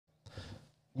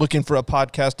Looking for a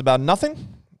podcast about nothing?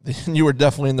 Then you are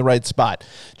definitely in the right spot.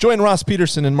 Join Ross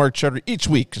Peterson and Mark Charter each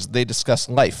week as they discuss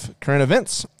life, current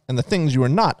events, and the things you are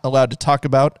not allowed to talk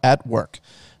about at work.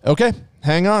 Okay,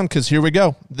 hang on, because here we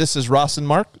go. This is Ross and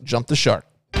Mark, Jump the Shark.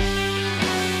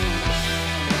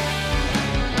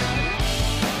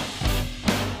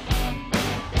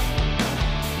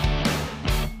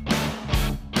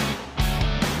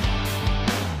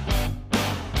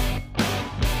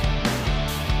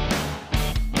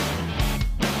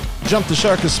 Jump the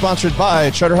Shark is sponsored by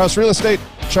Charterhouse Real Estate.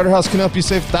 Charterhouse can help you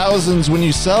save thousands when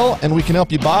you sell, and we can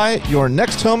help you buy your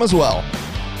next home as well.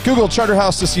 Google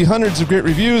Charterhouse to see hundreds of great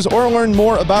reviews or learn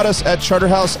more about us at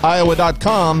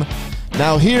charterhouseiowa.com.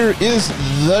 Now here is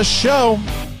the show.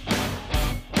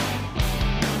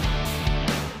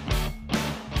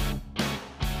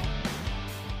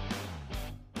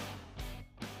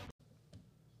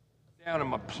 Down in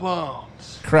my plums.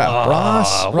 Crap,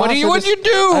 Ross. What'd you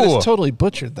do? I just totally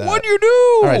butchered that. What'd you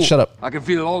do? All right, shut up. I can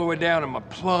feel it all the way down in my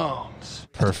plums.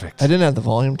 Perfect. I didn't have the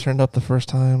volume turned up the first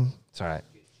time. It's all right.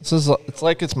 It's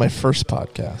like it's my first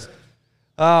podcast.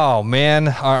 Oh man,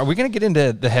 are we going to get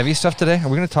into the heavy stuff today? Are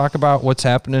we going to talk about what's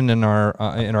happening in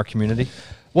our community?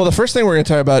 Well, the first thing we're going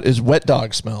to talk about is wet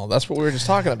dog smell. That's what we were just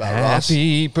talking about, Ross.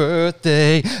 Happy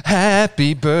birthday,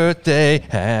 happy birthday,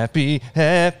 happy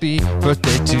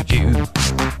birthday to you.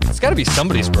 It's got to be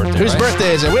somebody's birthday. Whose right?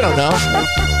 birthday is it? We don't know.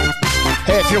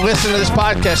 Hey, if you're listening to this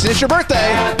podcast and it's your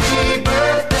birthday. Happy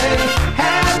birthday,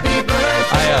 happy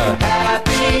birthday,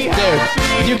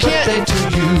 Dude,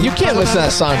 you can't listen to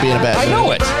that song being a bad I mood.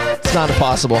 know it. It's not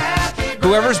impossible.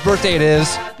 Whoever's birthday it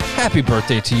is, happy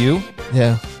birthday to you.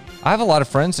 Yeah. I have a lot of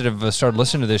friends that have started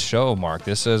listening to this show, Mark.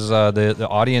 This is the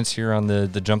audience here on the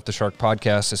Jump the Shark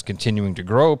podcast is continuing to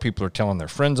grow. People are telling their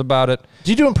friends about it.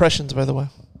 Do you do impressions, by the way?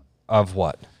 Of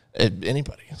what?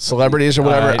 Anybody, celebrities or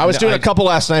whatever. I was doing a couple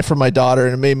last night for my daughter,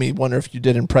 and it made me wonder if you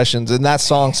did impressions. And that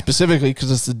song specifically, because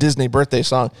it's the Disney birthday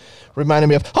song, reminded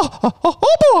me of, oh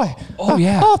boy. Oh,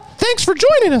 yeah. Thanks for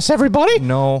joining us, everybody.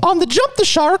 No. On the Jump the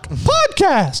Shark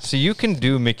podcast. So you can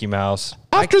do Mickey Mouse.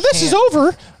 After this is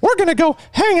over, we're going to go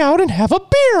hang out and have a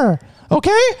beer,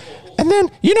 okay? And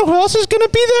then, you know who else is going to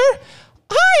be there?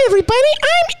 Hi, everybody.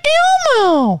 I'm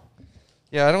Elmo.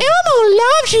 Yeah, I don't. Elmo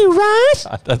loves you, Ross.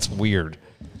 That's weird.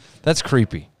 That's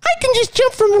creepy. I can just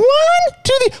jump from one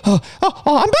to the...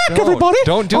 I'm back, everybody.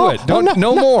 Don't do it. Don't.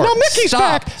 No more. No, Mickey's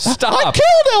Stop. back. Stop. I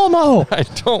killed Elmo. I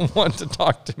don't want to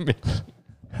talk to Mickey.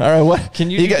 All right, what?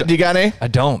 Can you do you got any? I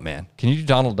don't, man. Can you do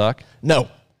Donald Duck? No.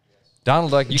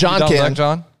 Donald Duck. You John can do Donald can. Duck,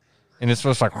 John? And it's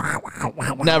supposed to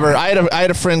like... Never. I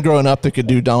had a friend growing up that could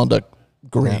do Donald Duck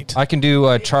great. I can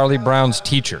do Charlie Brown's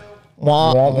teacher.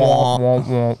 Wah,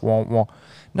 wah, wah.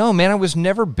 No, man, I was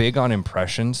never big on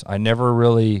impressions. I never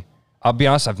really... I'll be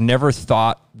honest, I've never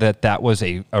thought that was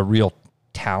a real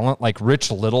talent. Like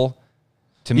Rich Little,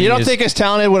 to me, You don't think it's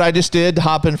talented what I just did,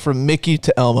 hopping from Mickey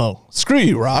to Elmo? Screw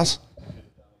you, Ross.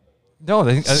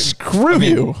 No, Screw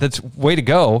you. That's way to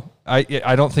go.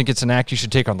 I don't think it's an act you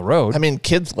should take on the road. I mean,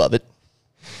 kids love it.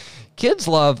 Kids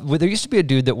love. Well, there used to be a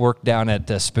dude that worked down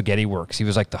at Spaghetti Works. He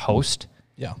was like the host.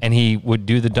 Yeah. And he would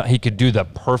he could do the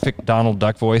perfect Donald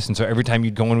Duck voice. And so every time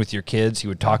you'd go in with your kids, he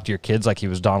would talk to your kids like he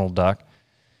was Donald Duck.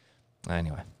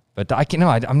 Anyway, but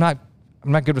I'm not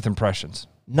good with impressions.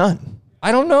 None.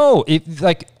 I don't know.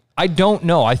 I don't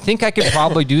know. I think I could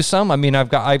probably do some. I mean, I've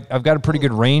got a pretty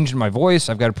good range in my voice.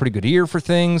 I've got a pretty good ear for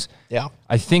things. Yeah.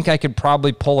 I think I could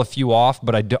probably pull a few off,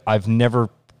 but I've never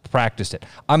practiced it.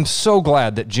 I'm so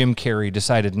glad that Jim Carrey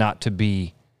decided not to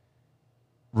be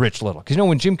Rich Little. Because,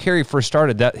 when Jim Carrey first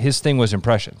started, that his thing was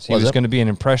impressions. He was going to be an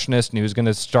impressionist, and he was going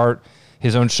to start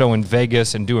his own show in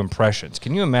Vegas and do impressions.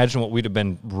 Can you imagine what we'd have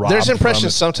been robbed There's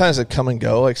impressions from? sometimes that come and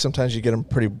go. Like sometimes you get them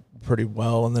pretty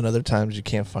well, and then other times you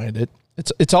can't find it.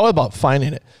 It's all about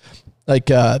finding it.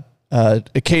 Like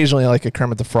occasionally, like a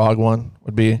Kermit the Frog one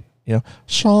would be,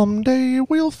 someday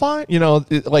we'll find. You got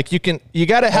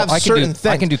to have certain things.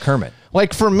 I can do Kermit.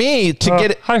 Like for me to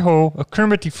get it. Hi ho, a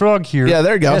Kermit the Frog here. Yeah,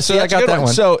 there you go. Yeah, See, so I that's a got good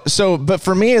that one. But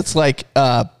for me, it's like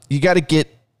you got to get.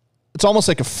 It's almost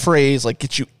like a phrase, like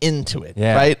get you into it,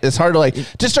 right? It's hard to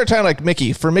just start talking like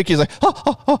Mickey. For Mickey, it's like,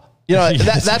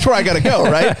 that's where I got to go,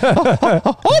 right?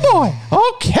 Oh boy,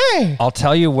 okay. I'll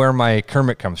tell you where my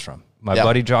Kermit comes from. My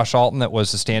buddy Josh Alton, that was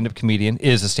is a stand-up comedian,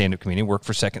 worked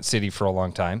for Second City for a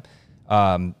long time.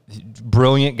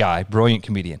 Brilliant guy, brilliant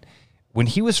comedian. When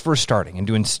he was first starting and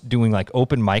doing like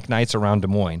open mic nights around Des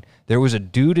Moines, there was a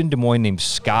dude in Des Moines named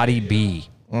Scotty B.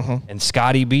 Mm-hmm. And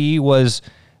Scotty B was...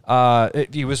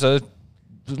 he was a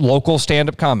local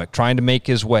stand-up comic trying to make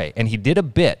his way. And he did a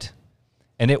bit,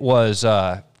 and it was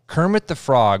Kermit the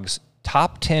Frog's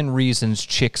top 10 reasons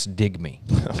chicks dig me.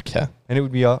 Okay. And it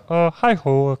would be Hi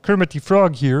ho, Kermit the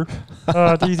Frog here.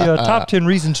 The top 10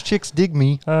 reasons chicks dig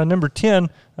me. Number 10,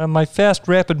 my fast,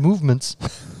 rapid movements.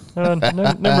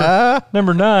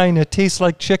 Number 9, it tastes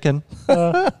like chicken.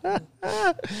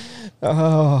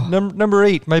 Number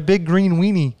 8, my big green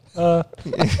weenie.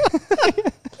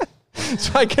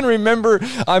 so I can remember.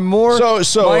 I'm more.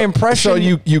 So my impression. So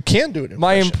you can do it.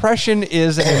 My impression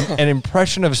is an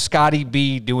impression of Scotty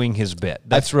B doing his bit.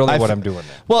 That's really what I'm doing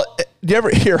there. Well, do you ever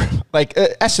hear like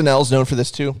SNL is known for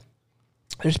this too?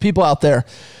 There's people out there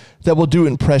that will do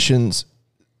impressions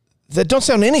that don't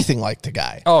sound anything like the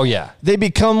guy. Oh yeah, they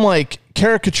become like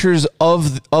caricatures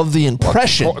of the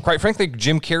impression. Well, quite frankly,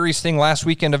 Jim Carrey's thing last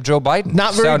weekend of Joe Biden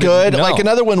not very good. No. Like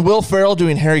another one, Will Ferrell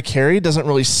doing Harry Carey doesn't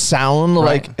really sound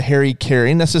like Harry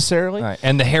Carey necessarily. Right.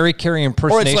 And the Harry Carey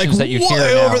impersonations that you hear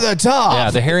now, over the top. Yeah,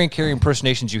 the Harry Carey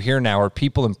impersonations you hear now are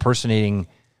people impersonating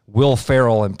Will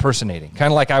Ferrell impersonating,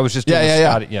 kind of like I was just doing.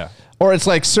 Yeah. Or it's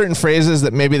like certain phrases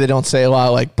that maybe they don't say a lot.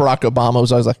 Like Barack Obama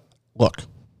was always like, "Look."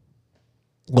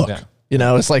 Yeah. You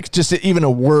know, it's like just even a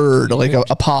word, like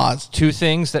a pause. Two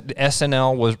things that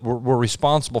SNL were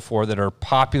responsible for that are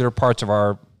popular parts of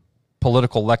our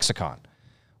political lexicon.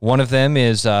 One of them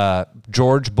is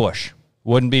George Bush.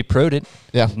 Wouldn't be prudent.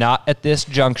 Yeah. Not at this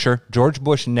juncture. George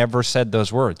Bush never said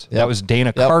those words. Yep. That was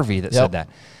Dana Carvey that said that.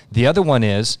 The other one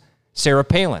is Sarah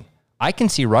Palin. I can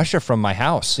see Russia from my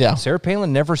house. Yeah. Sarah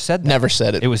Palin never said that. Never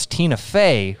said it. It was Tina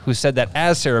Fey who said that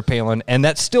as Sarah Palin, and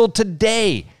that's still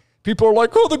today. People are like,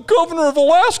 "Oh, the governor of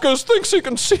Alaska thinks he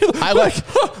can see the."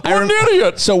 What an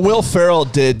idiot! So Will Ferrell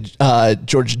did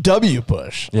George W.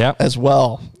 Bush, as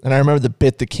well, and I remember the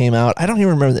bit that came out. I don't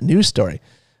even remember the news story,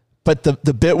 but the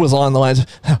bit was along the lines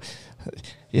of,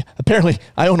 yeah, apparently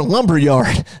I own a lumber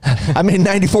yard. I made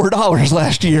 $94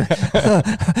 last year.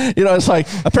 You know, it's like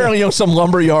apparently you own some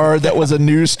lumber yard that was a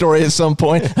news story at some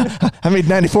point. I made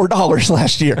 $94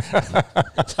 last year.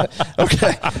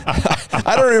 Okay.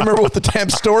 I don't remember what the damn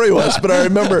story was, but I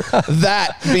remember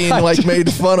that being like made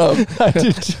fun of. I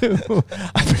do too.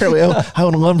 Apparently I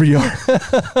own a lumber yard.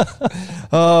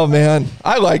 Oh man.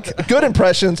 I like good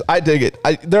impressions. I dig it.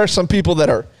 There are some people that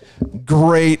are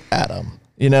great at them.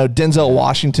 You know, Denzel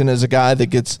Washington is a guy that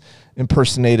gets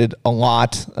impersonated a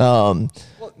lot.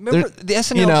 Remember the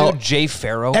SNL Jay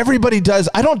Farrow? Everybody does.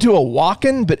 I don't do a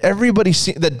Walken, but everybody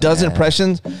that does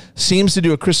impressions seems to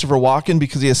do a Christopher Walken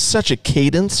because he has such a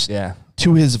cadence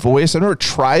to his voice. I never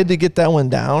tried to get that one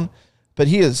down, but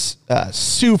he is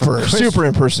super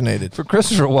impersonated. For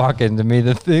Christopher Walken, to me,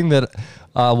 the thing that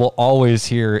we'll always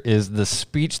hear is the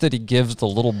speech that he gives the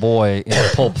little boy in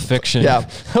Pulp Fiction. Yeah, I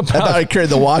thought he carried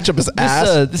the watch up his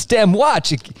ass. This damn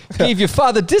watch gave your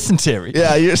father dysentery.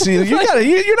 Yeah,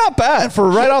 you're not bad for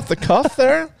right off the cuff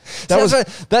there.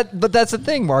 But that's the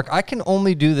thing, Mark. I can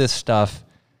only do this stuff.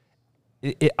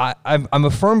 I'm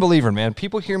a firm believer, man.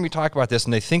 People hear me talk about this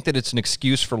and they think that it's an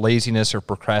excuse for laziness or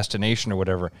procrastination or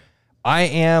whatever. I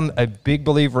am a big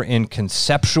believer in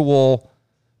conceptual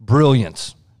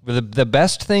brilliance. The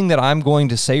best thing that I'm going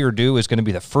to say or do is going to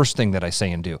be the first thing that I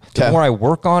say and do. The more I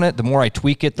work on it, the more I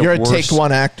tweak it, the worse. You're a take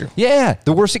one actor. Yeah,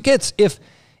 the worse it gets. If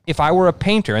I were a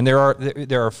painter, and there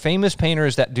are famous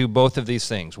painters that do both of these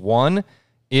things. One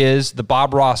is the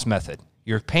Bob Ross method.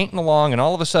 You're painting along, and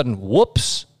all of a sudden,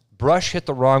 whoops, brush hit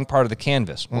the wrong part of the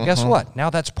canvas. Well, guess what?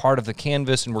 Now that's part of the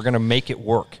canvas, and we're going to make it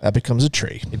work. That becomes a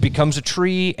tree. It becomes a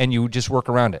tree, and you just work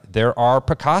around it. There are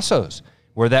Picassos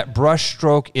where that brush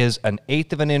stroke is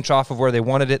 1/8 of an inch off of where they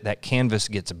wanted it. That canvas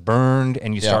gets burned,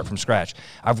 and you start from scratch.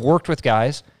 I've worked with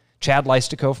guys, Chad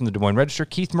Leistico from the Des Moines Register,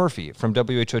 Keith Murphy from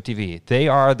WHO-TV. They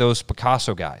are those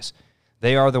Picasso guys.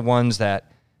 They are the ones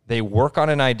that they work on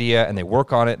an idea, and they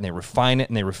work on it, and they refine it,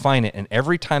 and they refine it, and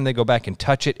every time they go back and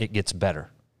touch it, it gets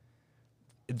better.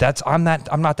 I'm not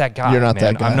that guy. You're not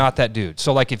that guy. I'm not that dude.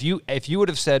 So like if you would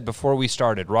have said before we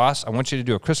started, Ross, I want you to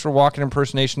do a Christopher Walken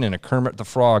impersonation and a Kermit the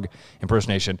Frog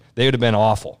impersonation, they would have been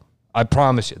awful. I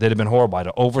promise you, they'd have been horrible. I'd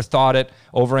have overthought it,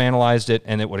 overanalyzed it,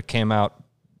 and it would have came out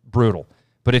brutal.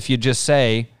 But if you just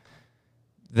say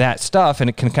that stuff and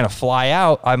it can kind of fly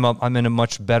out, I'm in a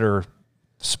much better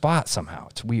spot somehow.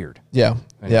 It's weird. Yeah.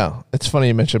 It's funny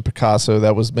you mentioned Picasso.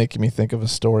 That was making me think of a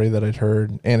story that I'd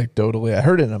heard anecdotally. I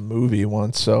heard it in a movie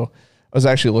once, so I was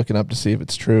actually looking up to see if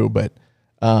it's true. But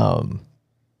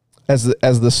as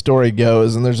the story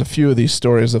goes, and there's a few of these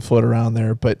stories that float around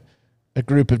there, but a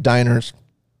group of diners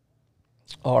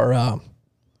are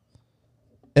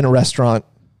in a restaurant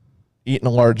eating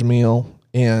a large meal,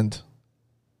 and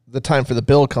the time for the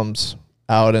bill comes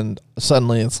out, and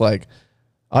suddenly it's like,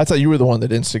 I thought you were the one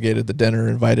that instigated the dinner,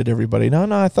 invited everybody. No,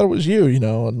 I thought it was you,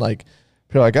 and like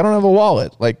People are like, I don't have a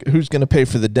wallet. Like, who's going to pay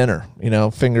for the dinner? You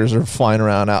know, fingers are flying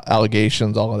around,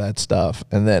 allegations, all of that stuff.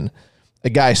 And then a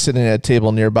guy sitting at a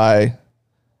table nearby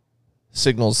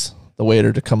signals the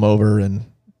waiter to come over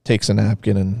and takes a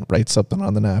napkin and writes something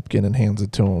on the napkin and hands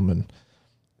it to him.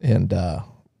 And the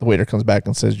waiter comes back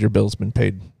and says, your bill's been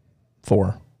paid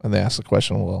for. And they ask the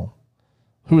question, well,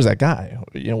 who was that guy?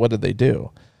 You know, what did they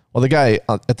do? Well, the guy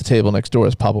at the table next door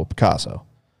is Pablo Picasso.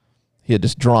 He had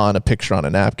just drawn a picture on a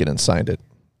napkin and signed it,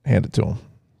 handed it to him,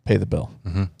 pay the bill.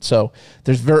 Mm-hmm. So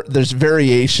there's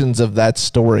variations of that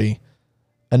story.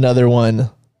 Another one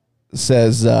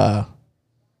says the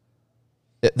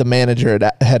manager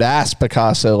had asked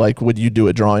Picasso, like, would you do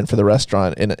a drawing for the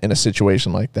restaurant in a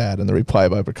situation like that? And the reply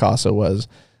by Picasso was,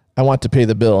 I want to pay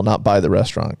the bill, not buy the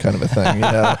restaurant, kind of a thing. You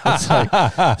know, it's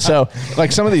like, so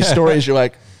like some of these stories, you're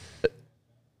like,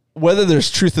 whether there's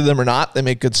truth to them or not, they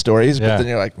make good stories. But then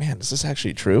you're like, man, is this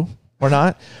actually true or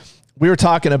not? We were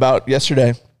talking about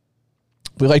yesterday.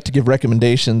 We like to give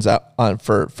recommendations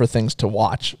for things to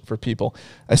watch for people.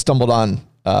 I stumbled on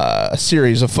a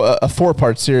series, a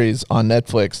 4-part series on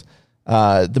Netflix.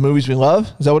 The Movies We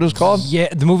Love. Is that what it was called? Yeah,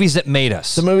 The Movies That Made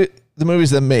Us. The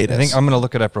movies that made us. I think I'm going to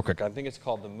look it up real quick. I think it's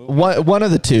called The Movie. One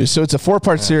of the two. So it's a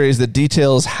 4-part series that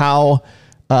details how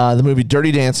the movie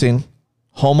Dirty Dancing,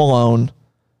 Home Alone,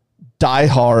 Die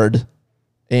Hard,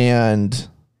 and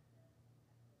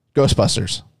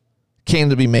Ghostbusters came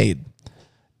to be made.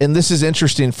 And this is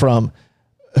interesting from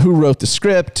who wrote the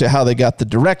script to how they got the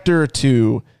director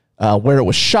to where it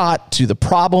was shot to the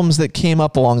problems that came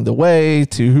up along the way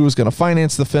to who was going to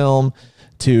finance the film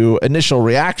to initial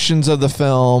reactions of the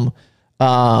film.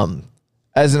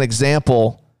 As an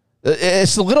example,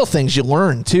 it's the little things you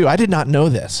learn too. I did not know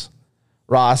this,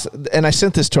 Ross, and I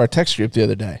sent this to our text group the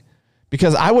other day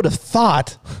because I would have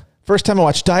thought, first time I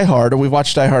watched Die Hard, or we've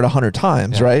watched Die Hard 100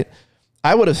 times, right?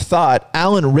 I would have thought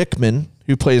Alan Rickman,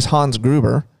 who plays Hans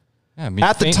Gruber,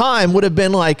 at the time would have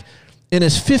been like in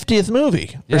his 50th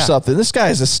movie or something. This guy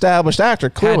is an established actor,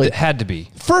 clearly. Had to be.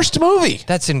 First movie.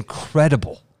 That's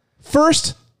incredible.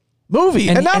 First movie.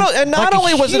 And not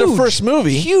only was it a first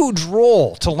movie. Huge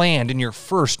role to land in your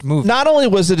first movie. Not only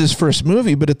was it his first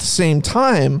movie, but at the same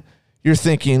time, you're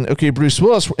thinking, okay, Bruce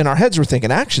Willis, in our heads, we're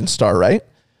thinking action star, right?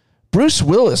 Bruce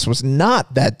Willis was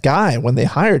not that guy when they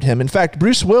hired him. In fact,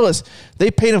 Bruce Willis,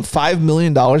 they paid him $5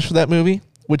 million for that movie,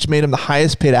 which made him the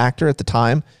highest paid actor at the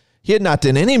time. He had not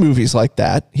done any movies like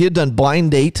that. He had done Blind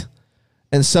Date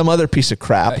and some other piece of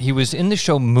crap. He was in the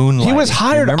show Moonlight. He was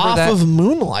hired off of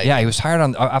Moonlight. Yeah, he was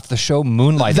hired off the show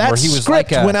Moonlight. That where he was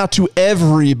script went out to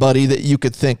everybody that you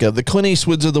could think of. The Clint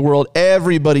Eastwoods of the world,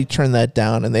 everybody turned that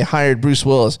down, and they hired Bruce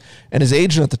Willis. And his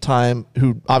agent at the time,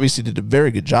 who obviously did a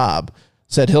very good job,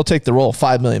 said he'll take the role,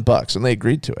 $5 million, and they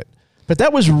agreed to it. But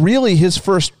that was really his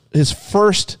first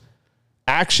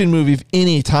action movie of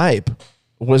any type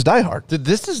was Die Hard.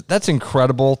 That's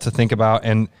incredible to think about.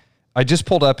 And I just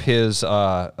pulled up his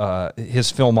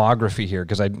filmography here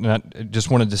because I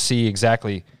just wanted to see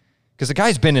exactly, because the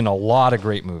guy's been in a lot of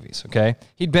great movies. Okay,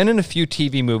 he'd been in a few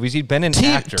TV movies. He'd been an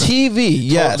actor. TV,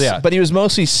 yes, but he was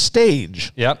mostly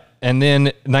stage. Yep. And then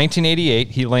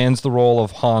 1988, he lands the role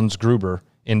of Hans Gruber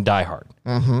in Die Hard.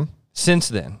 Mm-hmm. Since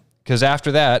then, because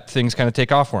after that, things kind of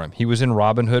take off for him. He was in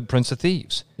Robin Hood, Prince of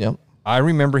Thieves. Yep. I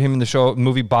remember him in the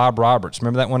movie Bob Roberts.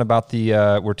 Remember that one about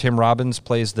the where Tim Robbins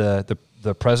plays the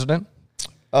president?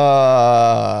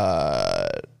 I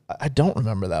don't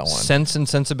remember that one. Sense and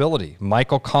Sensibility.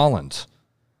 Michael Collins.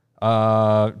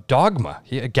 Dogma.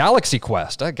 Galaxy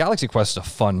Quest. Galaxy Quest is a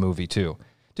fun movie too.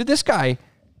 Dude, this guy,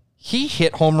 he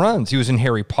hit home runs. He was in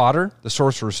Harry Potter, The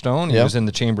Sorcerer's Stone. He was in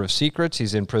The Chamber of Secrets.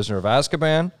 He's in Prisoner of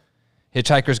Azkaban.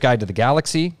 Hitchhiker's Guide to the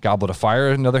Galaxy. Goblet of Fire,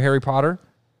 another Harry Potter.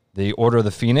 The Order of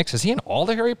the Phoenix. Is he in all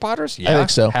the Harry Potters? Yeah. I think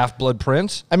so. Half-Blood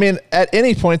Prince. I mean, at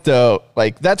any point, though,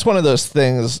 like, that's one of those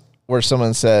things where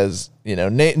someone says, you know,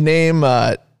 name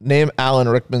Alan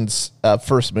Rickman's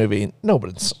first movie.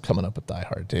 Nobody's coming up with Die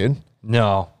Hard, dude.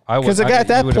 No. Because the guy at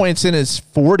that point's in his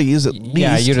 40s at least.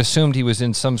 Yeah, you'd assumed he was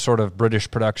in some sort of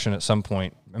British production at some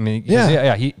point. I mean,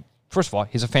 he first of all,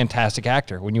 he's a fantastic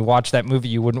actor. When you watch that movie,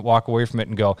 you wouldn't walk away from it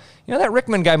and go, you know, that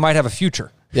Rickman guy might have a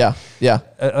future. Yeah, yeah.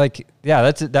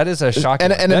 That is a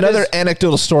shocking. And another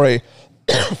anecdotal story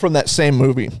from that same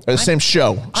movie, or the same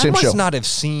show. I must not have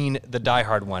seen the Die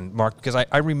Hard one, Mark, because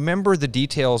I remember the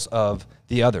details of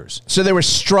the others. So they were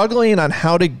struggling on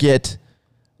how to get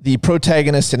the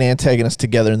protagonist and antagonist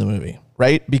together in the movie,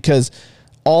 right? Because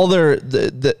all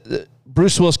the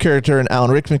Bruce Willis character and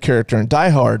Alan Rickman character in Die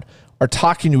Hard are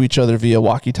talking to each other via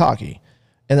walkie-talkie.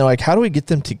 And they're like, how do we get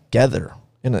them together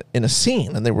in a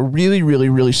scene? And they were really, really,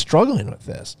 really struggling with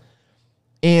this.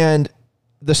 And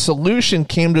the solution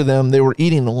came to them. They were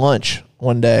eating lunch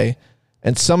one day,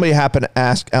 and somebody happened to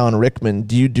ask Alan Rickman,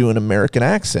 do you do an American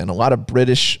accent? A lot of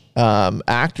British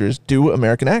actors do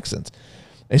American accents.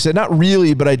 And he said, not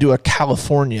really, but I do a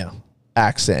California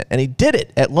accent. And he did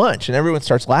it at lunch, and everyone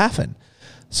starts laughing.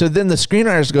 So then the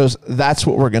screenwriters goes, that's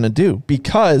what we're going to do.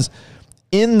 Because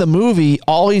in the movie,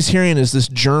 all he's hearing is this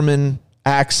German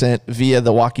accent via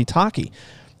the walkie-talkie.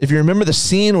 If you remember the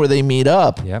scene where they meet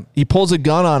up, he pulls a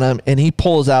gun on him and he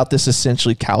pulls out this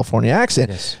essentially California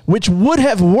accent, which would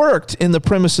have worked in the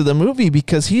premise of the movie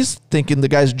because he's thinking the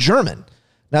guy's German.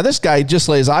 Now, this guy just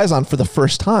lays eyes on for the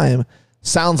first time,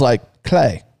 sounds like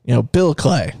Clay, Bill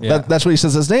Clay. That's what he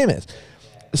says his name is.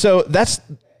 So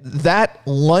that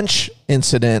lunch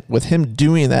incident with him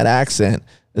doing that accent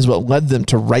is what led them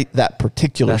to write that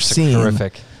particular scene.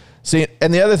 Terrific. See,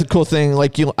 and the other cool thing,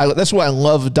 that's why I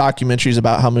love documentaries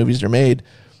about how movies are made.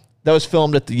 That was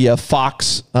filmed at the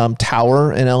Fox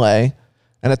Tower in LA.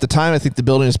 And at the time, I think the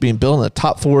building was being built, and the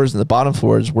top floors and the bottom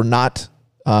floors were not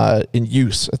in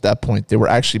use at that point. They were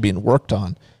actually being worked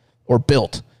on or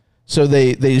built. So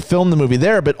they filmed the movie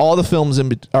there, but all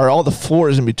the all the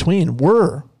floors in between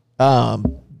were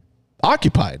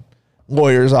occupied,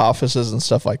 lawyers' offices and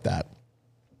stuff like that.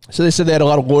 So they said they had a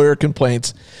lot of lawyer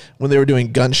complaints when they were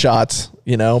doing gunshots,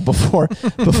 before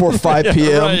 5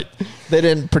 p.m. Right. They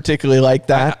didn't particularly like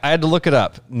that. I had to look it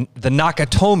up. The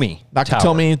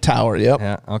Nakatomi Tower. Yep.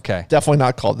 Yeah. Okay. Definitely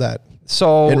not called that.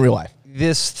 So in real life,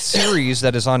 this series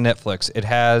that is on Netflix, it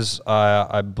has,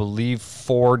 I believe,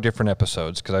 4 different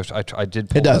episodes because I did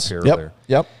pull it up here earlier.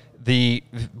 Yep. The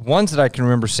ones that I can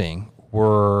remember seeing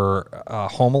were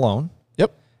Home Alone.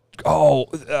 Oh,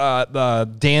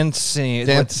 Dancing.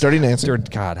 Dirty Dancing.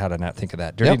 God, how did I not think of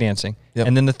that? Dirty Dancing. Yep.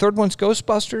 And then the third one's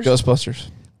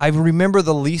Ghostbusters. I remember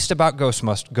the least about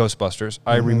Ghostbusters.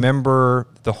 I remember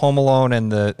the Home Alone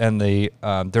and the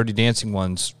Dirty Dancing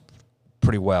ones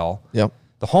pretty well. Yep.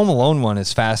 The Home Alone one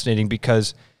is fascinating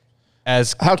because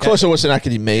how close it was to not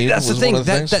getting made. That's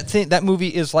the thing. That movie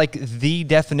is like the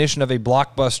definition of a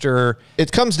blockbuster.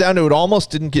 It comes down to it almost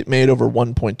didn't get made over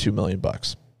 $1.2 million.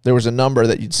 There was a number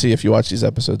that you'd see if you watch these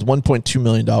episodes. $1.2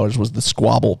 million was the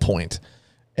squabble point,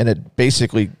 and it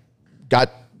basically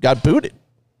got booted,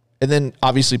 and then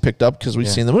obviously picked up because we've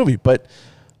seen the movie. But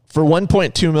for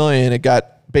 $1.2 million, it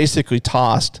got basically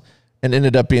tossed and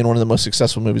ended up being one of the most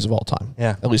successful movies of all time.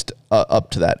 Yeah, at least up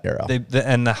to that era.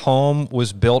 And the home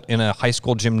was built in a high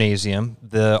school gymnasium.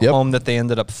 The home that they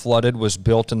ended up flooded was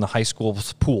built in the high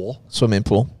school's pool, swimming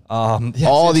pool. Yes,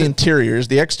 all the interiors,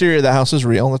 the exterior of the house is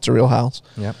real. That's a real house.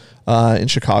 Yep. In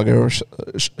Chicago or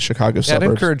Chicago suburbs. I'd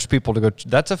encourage people to go.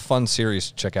 That's a fun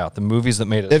series to check out. The movies that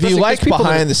made it. If you like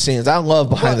behind the scenes, I love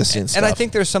behind the scenes stuff. And I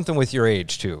think there's something with your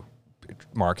age too,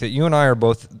 Mark, that you and I are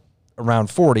both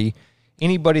around 40.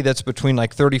 Anybody that's between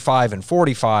like 35 and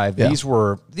 45, these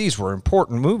were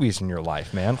important movies in your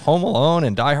life, man. Home Alone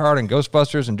and Die Hard and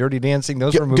Ghostbusters and Dirty Dancing.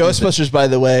 Those were movies. Ghostbusters, by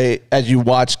the way, as you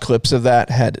watch clips of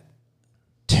that, had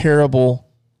terrible,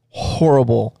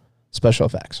 horrible special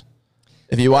effects.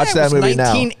 If you watch that movie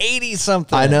 1980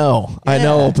 something. I know,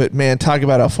 but man, talk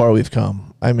about how far we've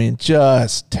come. I mean,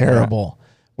 just terrible.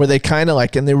 Where they kind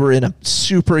of and they were in a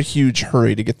super huge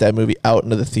hurry to get that movie out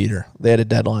into the theater. They had a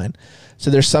deadline. So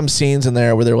there's some scenes in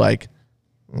there where they're like,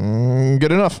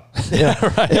 good enough.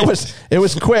 Right. It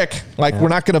was quick. We're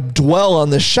not going to dwell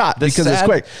on this shot because it's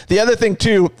quick. The other thing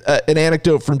too, an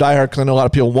anecdote from Die Hard, because I know a lot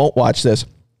of people won't watch this,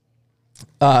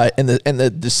 and the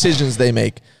decisions they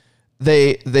make,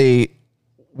 they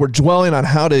were dwelling on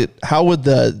how would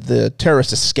the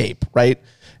terrorists escape, right?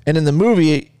 And in the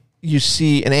movie, you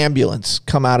see an ambulance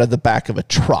come out of the back of a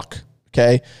truck.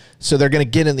 Okay. So they're going to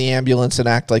get in the ambulance and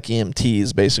act like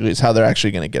EMTs, basically, is how they're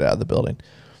actually going to get out of the building.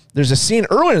 There's a scene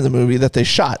earlier in the movie that they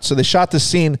shot. So they shot the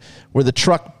scene where the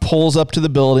truck pulls up to the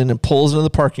building and pulls into the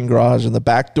parking garage, and the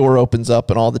back door opens up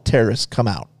and all the terrorists come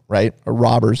out, right? Or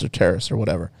robbers or terrorists or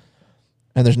whatever.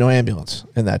 And there's no ambulance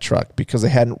in that truck because they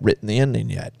hadn't written the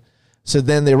ending yet. So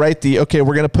then they write we're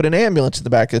going to put an ambulance in the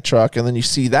back of the truck. And then you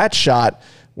see that shot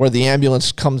where the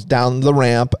ambulance comes down the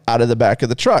ramp out of the back of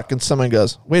the truck. And someone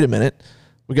goes, wait a minute.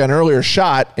 We got an earlier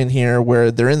shot in here where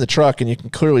they're in the truck and you can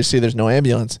clearly see there's no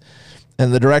ambulance.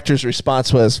 And the director's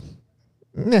response was,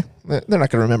 they're not going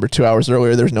to remember 2 hours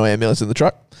earlier there's no ambulance in the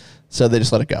truck. So they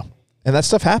just let it go. And that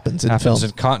stuff happens in films.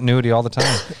 In continuity all the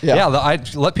time. I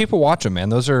let people watch them, man.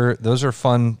 Those are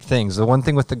fun things. The one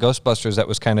thing with the Ghostbusters that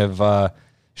was kind of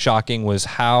shocking was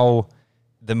how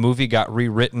the movie got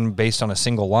rewritten based on a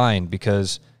single line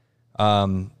because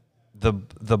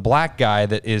the black guy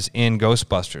that is in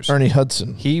Ghostbusters, Ernie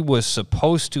Hudson, he was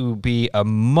supposed to be a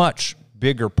much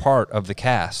bigger part of the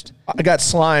cast. I got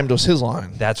slimed was his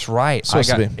line. That's right. Supposed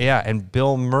to be. Yeah, and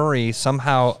Bill Murray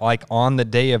somehow, like on the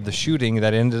day of the shooting,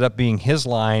 that ended up being his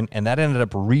line, and that ended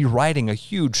up rewriting a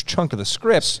huge chunk of the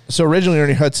script. So originally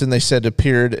Ernie Hudson, they said,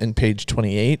 appeared in page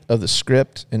 28 of the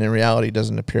script, and in reality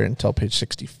doesn't appear until page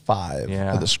 65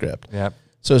 of the script. Yep.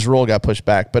 So his role got pushed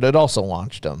back, but it also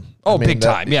launched him. Oh, big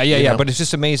time. Yeah. But it's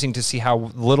just amazing to see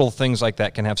how little things like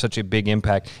that can have such a big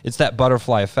impact. It's that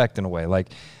butterfly effect in a way. Like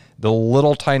the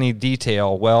little tiny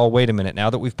detail, well, wait a minute.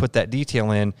 Now that we've put that detail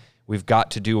in, we've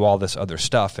got to do all this other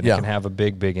stuff, and it can have a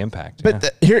big, big impact.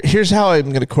 But here's how I'm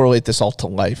going to correlate this all to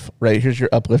life, right? Here's your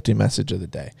uplifting message of the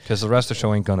day. Because the rest of the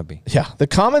show ain't going to be. Yeah. The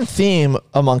common theme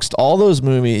amongst all those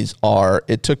movies are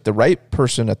it took the right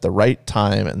person at the right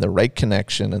time and the right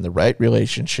connection and the right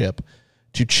relationship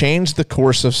to change the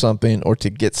course of something or to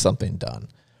get something done.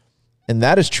 And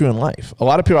that is true in life. A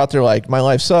lot of people out there are like, my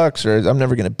life sucks, or I'm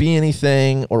never going to be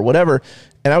anything, or whatever.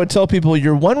 And I would tell people,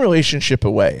 you're one relationship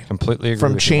away Completely agree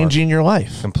from with changing your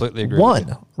life. Completely agree.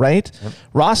 One, right? Yep.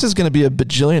 Ross is going to be a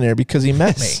bajillionaire because he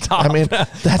met me. Stop. I mean,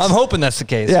 I'm hoping that's the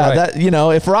case. Yeah, right.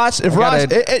 that if Ross,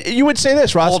 you would say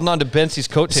this, Ross, holding on to Bensie's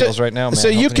coattails right now, man. So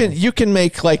you can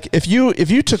make, like, if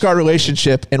you took our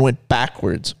relationship and went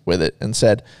backwards with it and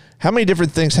said, how many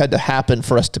different things had to happen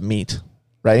for us to meet,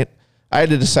 right? I had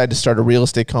to decide to start a real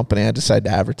estate company. I had to decide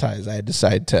to advertise. I had to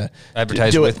decide to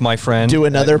advertise with my friend. Do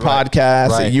another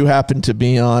podcast that you happen to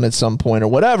be on at some point or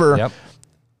whatever.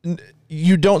 Yep.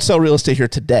 You don't sell real estate here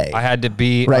today. I had to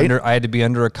be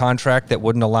under a contract that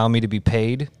wouldn't allow me to be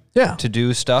paid to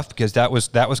do stuff, because that was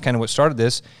kind of what started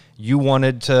this. You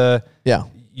wanted to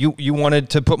you wanted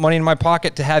to put money in my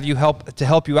pocket to have you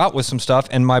help you out with some stuff,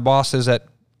 and my bosses at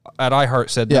iHeart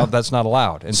said, no, that's not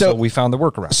allowed. And so we found the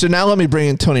workaround. So now let me bring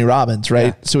in Tony Robbins,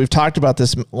 right? Yeah. So we've talked about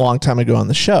this a long time ago on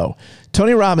the show.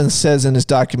 Tony Robbins says in his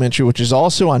documentary, which is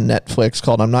also on Netflix,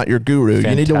 called I'm Not Your Guru. Fantastic.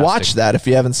 You need to watch that if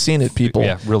you haven't seen it, people.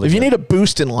 Yeah, really. If you need a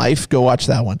boost in life, go watch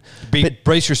that one.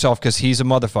 Brace yourself, because he's a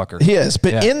motherfucker. He is.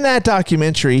 But in that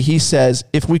documentary, he says,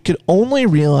 if we could only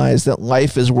realize that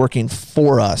life is working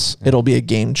for us, it'll be a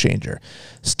game changer.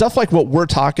 Stuff like what we're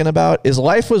talking about is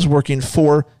life was working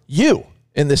for you.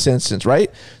 In this instance, right?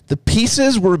 The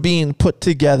pieces were being put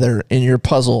together in your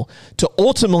puzzle to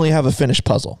ultimately have a finished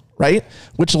puzzle, right?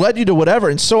 Which led you to whatever.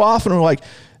 And so often we're like,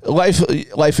 life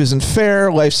isn't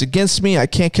fair. Life's against me. I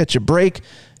can't catch a break.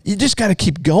 You just got to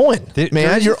keep going,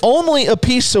 man. You're only a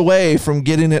piece away from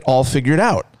getting it all figured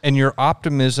out. And your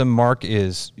optimism, Mark,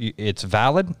 it's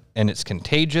valid and it's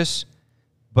contagious.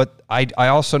 But I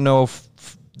also know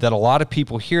that a lot of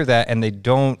people hear that and they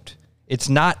don't. It's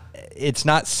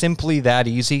not simply that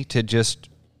easy to just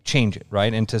change it,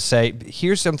 right? And to say,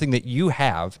 here's something that you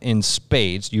have in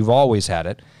spades. You've always had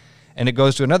it. And it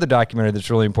goes to another documentary that's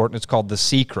really important. It's called The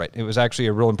Secret. It was actually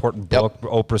a real important book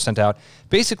Oprah sent out.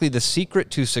 Basically, the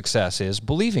secret to success is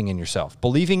believing in yourself,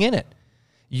 believing in it.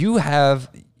 You have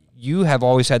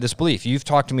always had this belief. You've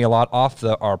talked to me a lot off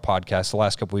our podcast the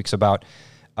last couple weeks about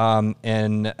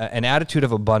an attitude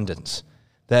of abundance,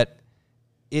 that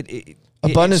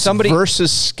abundance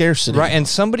versus scarcity. Right, and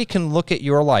somebody can look at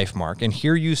your life, Mark, and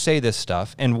hear you say this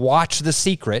stuff and watch The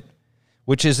Secret,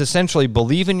 which is essentially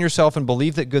believe in yourself and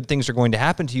believe that good things are going to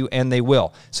happen to you, and they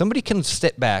will. Somebody can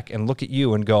sit back and look at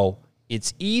you and go,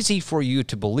 it's easy for you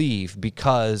to believe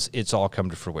because it's all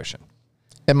come to fruition.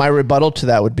 And my rebuttal to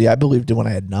that would be, I believed it when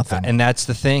I had nothing. And that's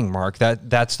the thing, Mark.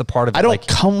 That's the part of it. I don't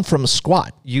come from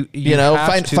squat. You know,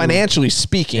 financially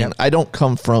speaking, I don't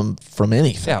come from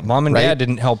anything. Yeah, mom and dad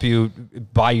didn't help you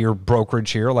buy your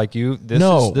brokerage here like you.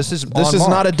 This is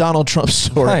not a Donald Trump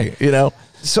story. Right. You know,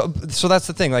 so that's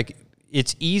the thing. Like,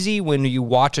 it's easy when you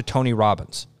watch a Tony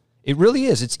Robbins. It really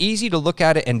is. It's easy to look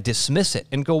at it and dismiss it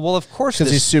and go, well, of course.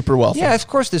 Because he's super wealthy. Yeah, of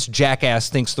course this jackass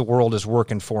thinks the world is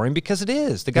working for him, because it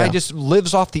is. The guy just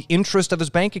lives off the interest of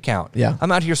his bank account. Yeah.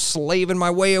 I'm out here slaving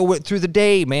my way through the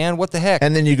day, man. What the heck?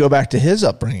 And then you go back to his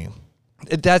upbringing.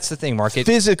 That's the thing, Mark.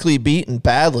 Physically beaten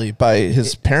badly by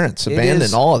his parents,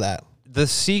 abandoned, all of that. The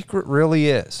secret really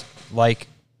is, like,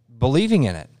 believing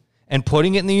in it and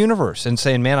putting it in the universe and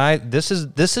saying, man, this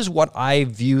is what I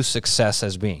view success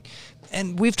as being.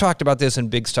 And we've talked about this in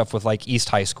big stuff with like East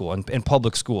High School and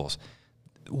public schools.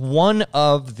 One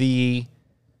of the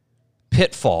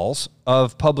pitfalls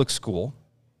of public school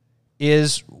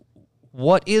is,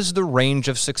 what is the range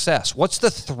of success? What's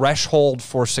the threshold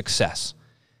for success?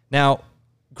 Now,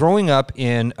 growing up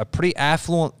in a pretty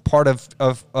affluent part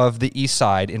of the East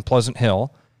Side in Pleasant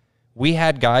Hill, we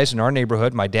had guys in our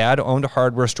neighborhood. My dad owned a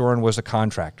hardware store and was a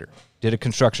contractor, did a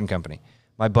construction company.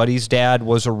 My buddy's dad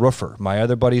was a roofer. My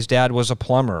other buddy's dad was a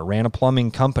plumber, ran a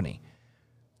plumbing company.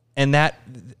 And that,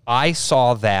 I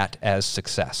saw that as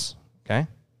success, okay?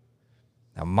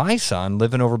 Now, my son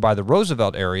living over by the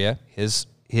Roosevelt area, his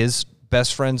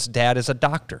best friend's dad is a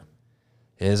doctor.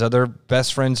 His other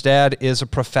best friend's dad is a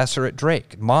professor at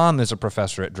Drake. Mom is a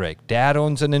professor at Drake. Dad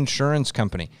owns an insurance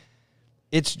company.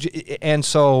 And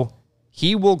so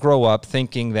he will grow up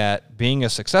thinking that being a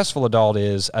successful adult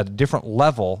is at a different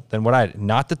level than what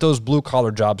not that those blue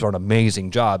collar jobs aren't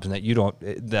amazing jobs and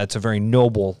that that's a very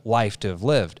noble life to have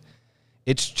lived.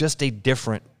 It's just a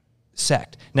different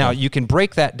sect. Now, you can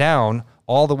break that down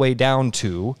all the way down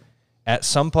to, at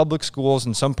some public schools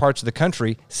in some parts of the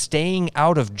country, staying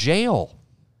out of jail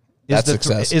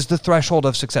is the threshold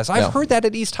of success. I've heard that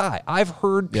at East High. I've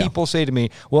heard people say to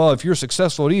me, well, if you're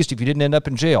successful at East, if you didn't end up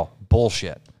in jail,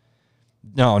 bullshit.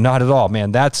 No, not at all,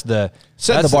 man. Setting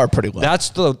the bar pretty low. That's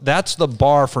the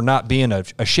bar for not being a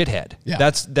shithead. Yeah.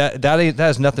 That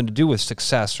has nothing to do with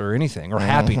success or anything or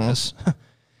happiness.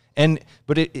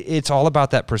 But it's all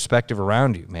about that perspective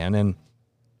around you, man. And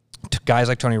guys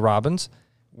like Tony Robbins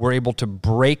were able to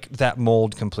break that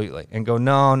mold completely and go,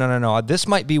 no. This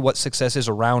might be what success is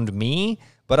around me,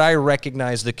 but I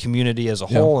recognize the community as a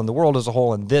whole and the world as a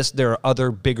whole. And there are other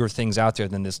bigger things out there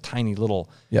than this tiny little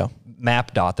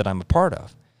map dot that I'm a part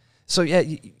of. So yeah,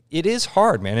 it is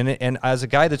hard, man. And as a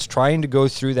guy that's trying to go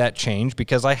through that change,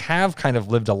 because I have kind of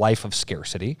lived a life of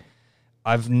scarcity,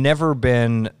 I've never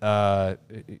been,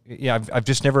 I've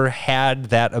just never had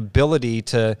that ability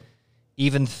to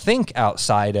even think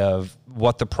outside of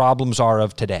what the problems are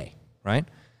of today, right?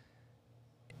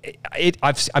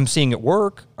 I'm seeing it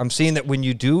work. I'm seeing that when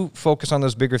you do focus on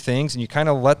those bigger things and you kind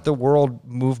of let the world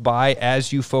move by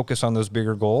as you focus on those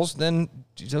bigger goals, then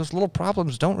those little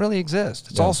problems don't really exist.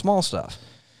 It's all small stuff.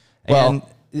 Well,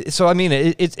 and so, I mean,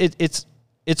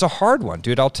 it's a hard one,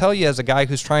 dude. I'll tell you as a guy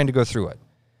who's trying to go through it.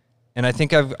 And I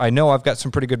think I know I've got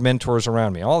some pretty good mentors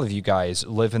around me. All of you guys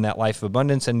live in that life of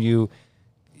abundance, and you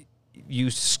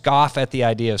scoff at the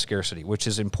idea of scarcity, which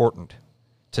is important.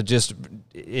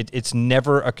 It's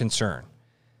never a concern.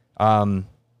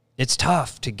 It's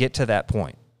tough to get to that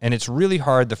point, and it's really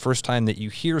hard the first time that you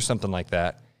hear something like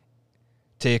that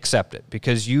to accept it,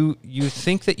 because you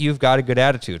think that you've got a good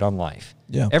attitude on life.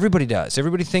 Yeah, everybody does.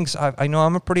 Everybody thinks I know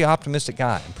I'm a pretty optimistic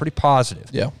guy. I'm pretty positive.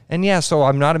 Yeah, and so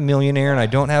I'm not a millionaire, and I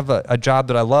don't have a job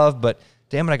that I love, but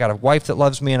damn it, I got a wife that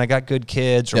loves me, and I got good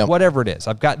kids, or whatever it is.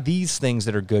 I've got these things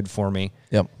that are good for me.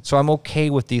 Yep. So I'm okay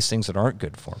with these things that aren't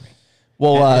good for me.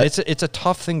 Well, and it's a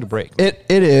tough thing to break. It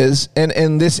is,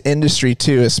 and this industry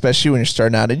too, especially when you're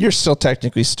starting out, and you're still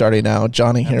technically starting out.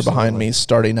 Johnny here behind me is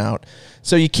starting out,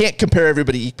 so you can't compare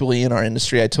everybody equally in our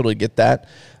industry. I totally get that,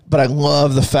 but I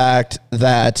love the fact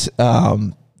that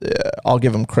I'll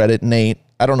give him credit. Nate,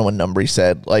 I don't know what number he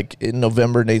said. Like in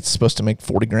November, Nate's supposed to make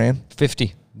 $40,000.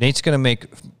 50. Nate will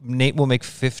make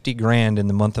 $50,000 in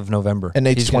the month of November. And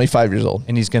Nate's 25 years old.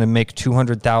 And he's going to make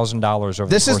 $200,000 over the course of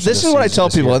this This is what I tell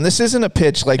people, and this isn't a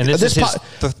pitch. Like, and this is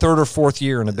the third or fourth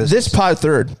year in a business.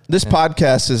 This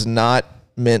podcast is not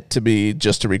meant to be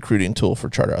just a recruiting tool for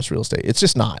Charterhouse Real Estate. It's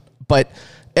just not. But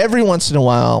every once in a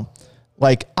while,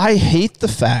 like, I hate the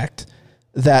fact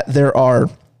that there are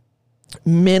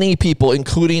many people,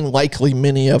 including likely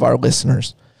many of our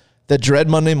listeners, that dread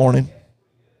Monday morning,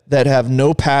 that have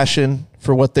no passion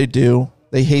for what they do.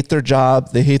 They hate their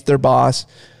job. They hate their boss.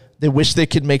 They wish they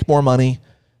could make more money.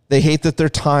 They hate that their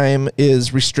time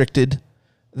is restricted.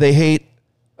 They hate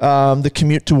the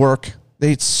commute to work. They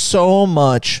hate so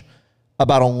much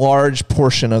about a large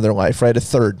portion of their life, right? A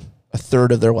third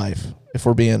of their life, if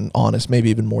we're being honest, maybe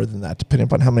even more than that, depending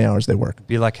upon how many hours they work. It'd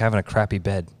be like having a crappy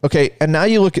bed. Okay, and now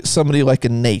you look at somebody like a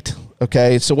Nate.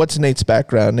 Okay, so what's Nate's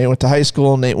background? Nate went to high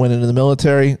school. Nate went into the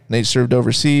military. Nate served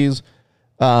overseas.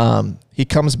 He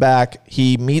comes back.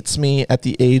 He meets me at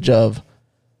the age of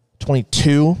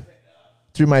 22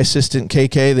 through my assistant,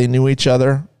 KK. They knew each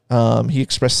other. He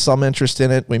expressed some interest in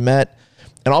it. We met.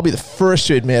 And I'll be the first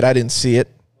to admit I didn't see it.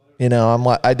 You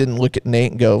know, I didn't look at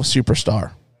Nate and go,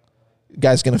 superstar.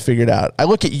 Guy's going to figure it out. I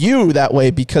look at you that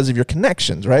way because of your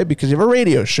connections, right? Because you have a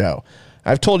radio show.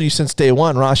 I've told you since day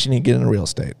one, Ross, you need to get into real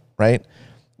estate, right?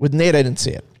 With Nate, I didn't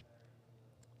see it.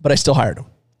 But I still hired him,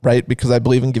 right? Because I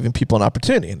believe in giving people an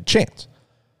opportunity and a chance.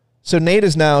 So Nate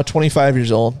is now 25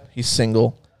 years old. He's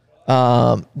single.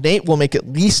 Nate will make at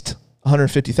least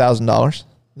 $150,000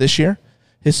 this year,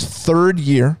 his third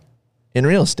year in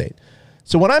real estate.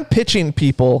 So when I'm pitching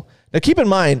people, now keep in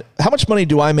mind, how much money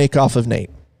do I make off of Nate?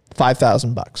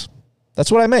 $5,000.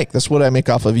 That's what I make. That's what I make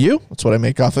off of you. That's what I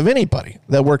make off of anybody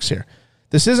that works here.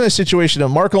 This isn't a situation of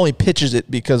Mark only pitches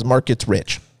it because Mark gets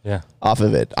rich off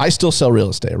of it. I still sell real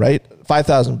estate, right?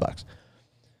 $5,000.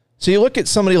 So you look at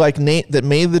somebody like Nate that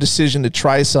made the decision to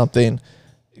try something,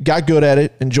 got good at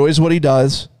it, enjoys what he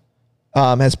does,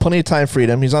 has plenty of time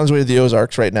freedom. He's on his way to the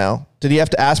Ozarks right now. Did he have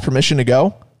to ask permission to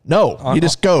go? No, he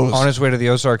just goes. On his way to the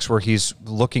Ozarks where he's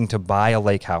looking to buy a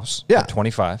lake house Yeah. at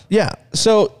 25. Yeah.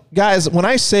 So, guys, when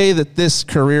I say that this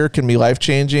career can be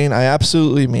life-changing, I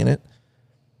absolutely mean it.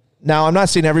 Now, I'm not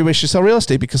saying everybody should sell real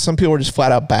estate because some people are just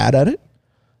flat out bad at it.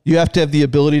 You have to have the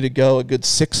ability to go a good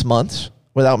 6 months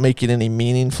without making any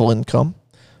meaningful income.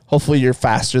 Hopefully, you're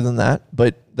faster than that,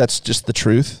 but that's just the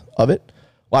truth of it.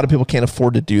 A lot of people can't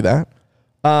afford to do that.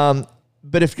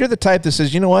 But if you're the type that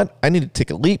says, you know what, I need to take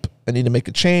a leap, I need to make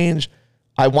a change,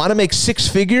 I want to make 6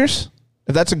 figures,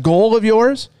 if that's a goal of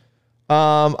yours,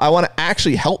 I want to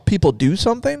actually help people do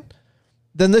something,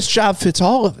 then this job fits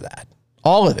all of that,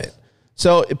 all of it.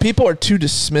 So if people are too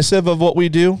dismissive of what we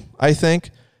do, I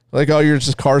think, like, oh, you're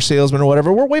just a car salesman or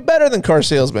whatever. We're way better than car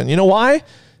salesmen. You know why?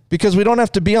 Because we don't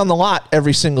have to be on the lot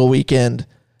every single weekend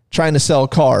trying to sell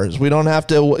cars. We don't have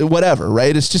to, whatever,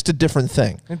 right? It's just a different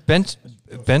thing.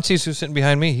 Bensie's who's sitting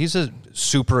behind me. He's a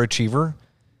super achiever.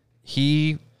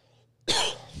 He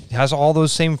has all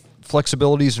those same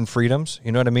flexibilities and freedoms.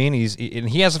 You know what I mean? And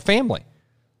he has a family.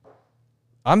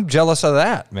 I'm jealous of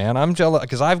that, man. I'm jealous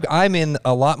because I'm in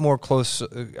a lot more close.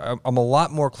 I'm a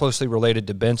lot more closely related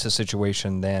to Ben's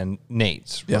situation than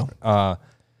Nate's. Yeah.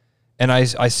 And I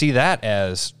see that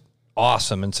as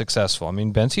awesome and successful. I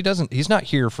mean, he's not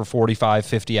here for 45,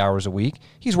 50 hours a week.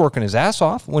 He's working his ass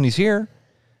off when he's here.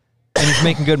 And he's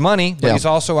making good money, but he's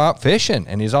also out fishing,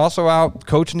 and he's also out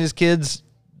coaching his kids'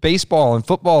 baseball and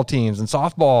football teams and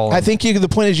softball. I think the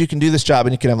point is you can do this job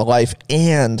and you can have a life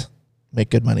and make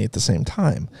good money at the same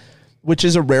time, which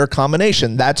is a rare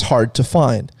combination. That's hard to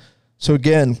find. So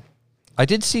again, I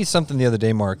did see something the other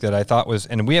day, Mark, that I thought was,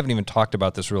 and we haven't even talked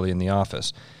about this really in the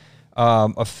office.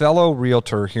 A fellow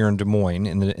realtor here in Des Moines,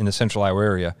 in the Central Iowa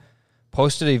area,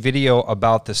 posted a video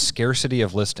about the scarcity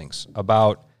of listings,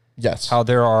 about how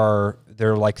there are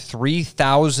like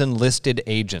 3,000 listed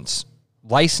agents,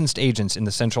 licensed agents in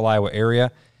the Central Iowa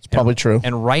area. It's probably true.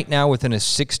 And right now, within a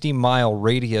 60-mile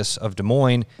radius of Des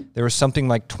Moines, there is something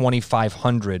like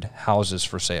 2,500 houses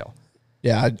for sale.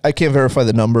 Yeah, I can't verify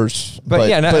the numbers, but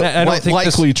I don't think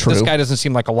likely true. This guy doesn't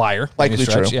seem like a liar. Likely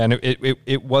true. Yeah, and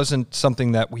it wasn't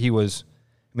something that he was.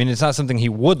 I mean, it's not something he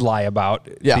would lie about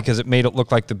because it made it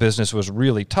look like the business was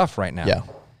really tough right now. Yeah.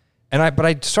 But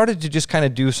I started to just kind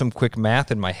of do some quick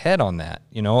math in my head on that,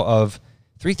 of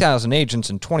 3,000 agents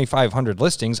and 2,500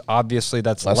 listings. Obviously,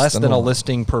 that's less than a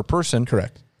listing per person.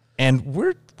 Correct. And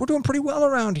we're doing pretty well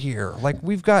around here. Like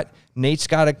Nate's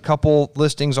got a couple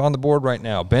listings on the board right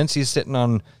now. Bensie's sitting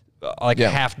on a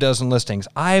half dozen listings.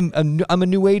 I'm a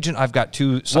new agent. I've got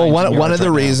 2 signs. Well, one of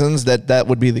the reasons that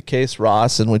would be the case,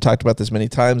 Ross, and we talked about this many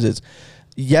times, is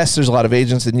yes, there's a lot of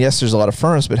agents and yes, there's a lot of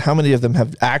firms, but how many of them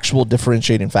have actual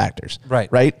differentiating factors?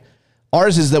 Right.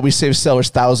 Ours is that we save sellers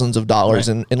thousands of dollars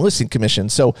in listing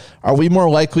commissions. So are we more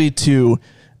likely to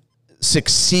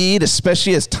succeed,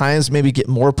 especially as times maybe get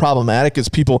more problematic, as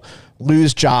people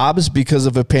lose jobs because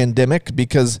of a pandemic,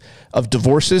 because of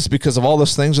divorces, because of all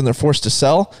those things, and they're forced to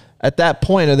sell? At that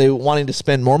point, are they wanting to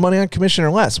spend more money on commission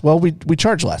or less? Well, we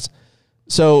charge less.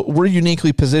 So we're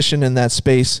uniquely positioned in that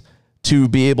space to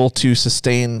be able to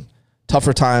sustain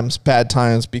tougher times, bad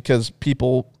times, because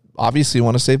people obviously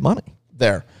want to save money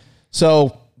there.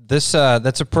 So that's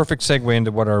a perfect segue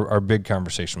into what our big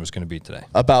conversation was going to be today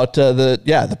about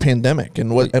the pandemic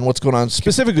and what's going on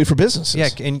specifically for businesses. Yeah,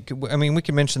 and I mean we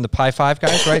can mention the Pi 5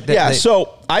 guys, right?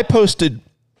 So I posted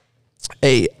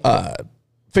a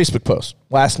Facebook post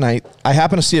last night. I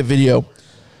happened to see a video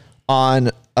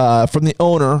on from the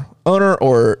owner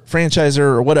or franchisor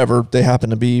or whatever they happen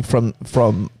to be from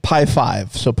Pi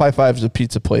 5. So Pi 5 is a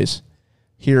pizza place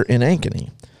here in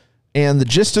Ankeny. And the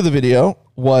gist of the video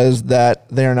was that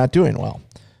they are not doing well.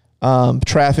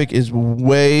 Traffic is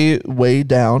way, way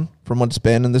down from what it's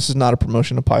been. And this is not a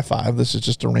promotion of Pi 5. This is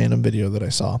just a random video that I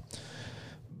saw.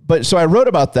 But so I wrote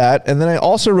about that. And then I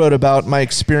also wrote about my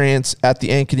experience at the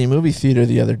Ankeny movie theater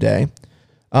the other day.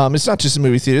 It's not just a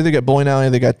movie theater. They got bowling alley,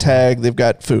 they got tag, they've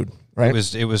got food, right?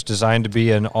 It was designed to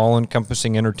be an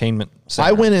all-encompassing entertainment center.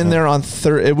 I went in there on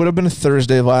it would have been a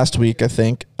Thursday of last week, I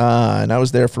think. And I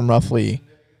was there from roughly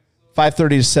 5:30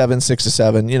 to 7, 6 to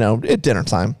 7, at dinner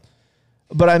time.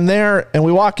 But I'm there, and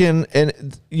we walk in,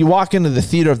 and you walk into the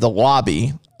theater of the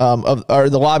lobby, or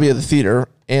the lobby of the theater,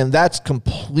 and that's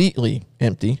completely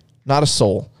empty, not a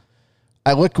soul.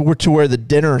 I look to where the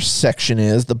dinner section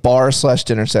is, the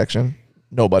bar/dinner section.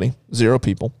 Nobody, 0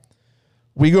 people.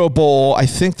 We go bowl. I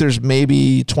think there's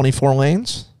maybe 24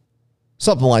 lanes,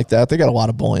 something like that. They got a lot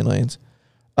of bowling lanes.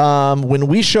 When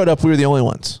we showed up, we were the only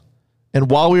ones. And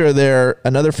while we were there,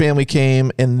 another family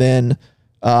came, and then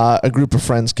a group of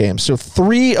friends came. So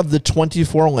 3 of the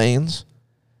 24 lanes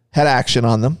had action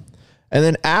on them. And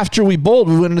then after we bowled,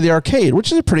 we went into the arcade,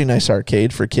 which is a pretty nice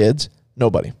arcade for kids.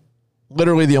 Nobody.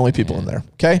 Literally the only people in there.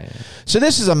 Okay. So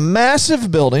this is a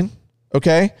massive building.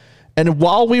 Okay. And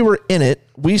while we were in it,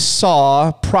 we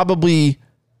saw probably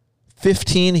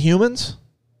 15 humans.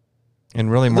 And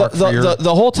really, Mark,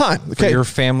 the whole time. Okay. For your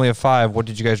family of 5, what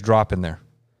did you guys drop in there?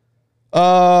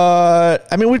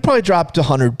 I mean, we'd probably dropped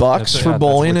 $100 for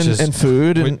bowling and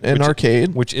food and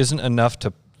arcade. Which isn't enough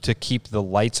to keep the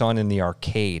lights on in the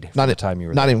arcade for the time you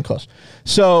were there. Not even close.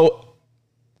 So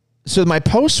my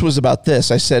post was about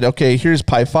this. I said, okay, here's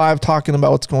Pi 5 talking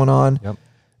about what's going on. Yep.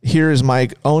 Here is my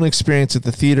own experience at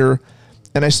the theater.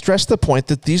 And I stressed the point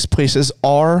that these places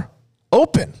are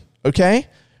open, okay?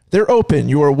 They're open.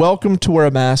 You are welcome to wear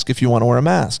a mask if you want to wear a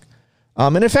mask.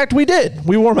 And in fact, we did.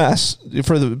 We wore masks.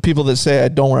 For the people that say I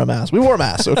don't wear a mask, we wore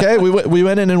masks, okay? we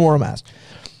went in and wore a mask.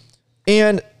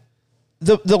 And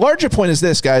the larger point is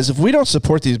this, guys. If we don't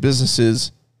support these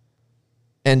businesses,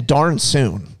 and darn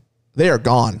soon, they are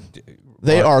gone.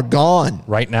 They are gone.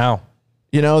 Right now.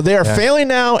 You know, they are failing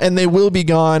now, and they will be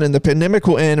gone, and the pandemic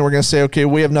will end, and we're going to say, okay,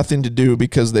 we have nothing to do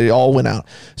because they all went out.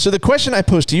 So the question I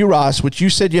posed to you, Ross, which you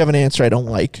said you have an answer I don't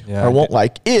like or won't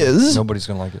like, is... Nobody's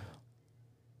going to like it.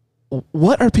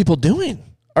 What are people doing?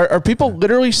 Are people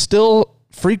literally still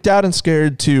freaked out and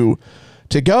scared to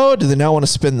go? Do they not want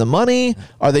to spend the money?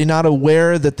 Are they not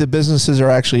aware that the businesses are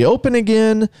actually open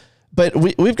again? But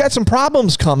we've got some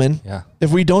problems coming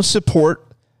if we don't support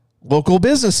local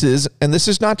businesses. And this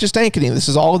is not just Ankeny. This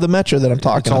is all of the metro that I'm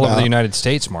talking about. It's all over the United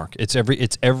States, Mark. It's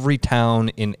every town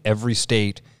in every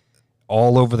state,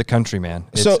 all over the country, man.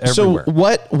 It's everywhere. So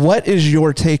what is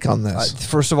your take on this?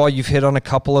 First of all, you've hit on a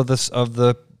couple of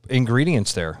the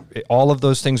ingredients there. All of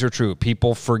those things are true.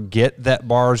 People forget that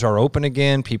bars are open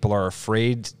again. People are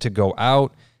afraid to go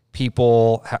out.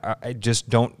 People just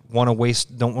don't want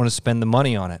to spend the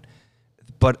money on it.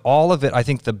 But all of it, I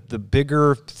think the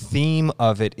bigger theme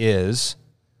of it is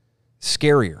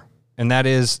scarier. And that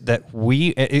is that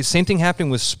same thing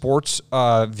happening with sports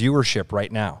viewership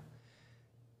right now.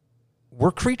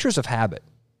 We're creatures of habit.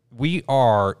 We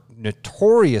are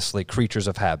notoriously creatures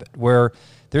of habit, where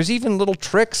there's even little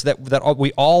tricks that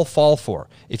we all fall for.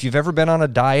 If you've ever been on a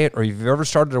diet or you've ever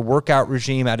started a workout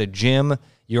regime at a gym,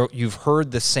 you've heard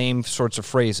the same sorts of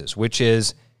phrases, which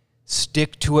is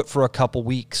stick to it for a couple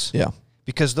weeks. Yeah.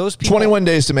 Because those people... 21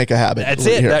 days to make a habit. That's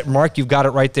it. Mark, you've got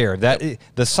it right there.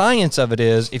 The science of it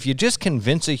is, if you just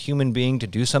convince a human being to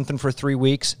do something for 3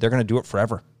 weeks, they're going to do it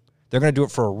forever. They're going to do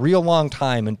it for a real long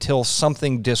time until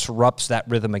something disrupts that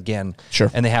rhythm again. Sure.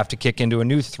 And they have to kick into a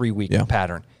new 3-week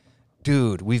pattern.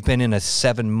 Dude, we've been in a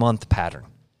 7-month pattern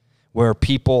where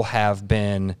people have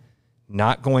been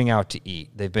not going out to eat.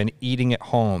 They've been eating at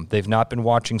home. They've not been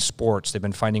watching sports. They've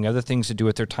been finding other things to do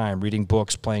with their time, reading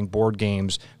books, playing board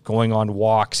games, going on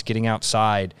walks, getting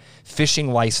outside.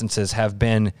 Fishing licenses have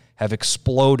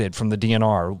exploded from the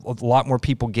DNR. A lot more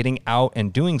people getting out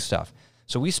and doing stuff.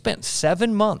 So we spent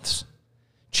 7 months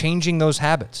changing those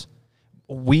habits.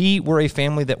 We were a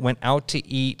family that went out to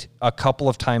eat a couple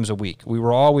of times a week. We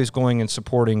were always going and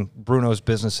supporting Bruno's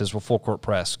businesses with Full Court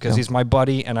Press because he's my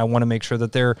buddy, and I want to make sure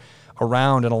that they're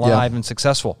around and alive and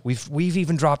successful. We've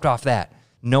even dropped off that,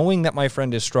 knowing that my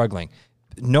friend is struggling,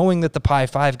 knowing that the Pi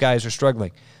 5 guys are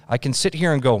struggling. I can sit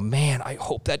here and go, man, I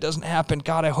hope that doesn't happen.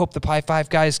 God, I hope the Pi 5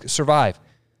 guys survive.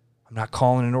 I'm not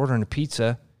calling and ordering a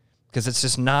pizza because it's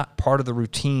just not part of the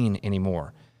routine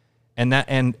anymore. And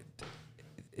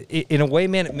in a way,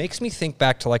 man, it makes me think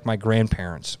back to like my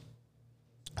grandparents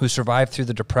who survived through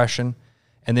the Depression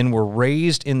and then were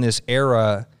raised in this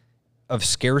era of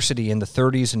scarcity in the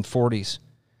 30s and 40s,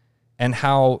 and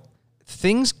how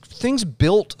things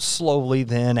built slowly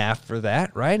then after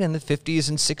that, right? In the 50s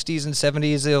and 60s and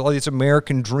 70s, all these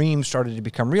American dreams started to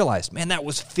become realized. Man, that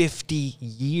was 50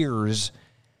 years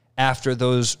after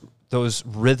those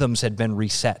rhythms had been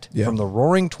reset. From the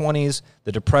Roaring 20s,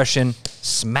 the Depression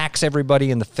smacks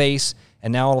everybody in the face,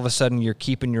 and now all of a sudden you're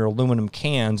keeping your aluminum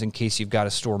cans in case you've got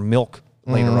to store milk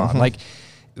later on.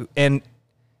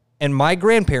 And my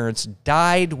grandparents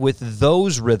died with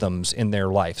those rhythms in their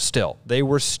life still. They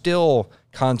were still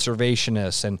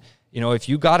conservationists. And, if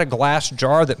you got a glass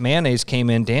jar that mayonnaise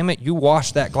came in, damn it, you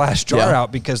wash that glass jar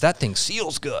out because that thing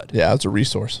seals good. Yeah, it's a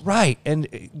resource. Right.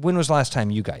 And when was the last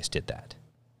time you guys did that?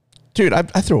 Dude, I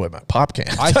throw away my pop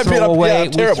cans. We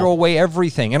throw away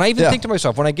everything. And I even think to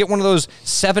myself, when I get one of those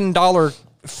 $7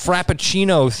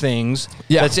 Frappuccino things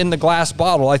that's in the glass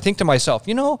bottle, I think to myself,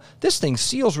 this thing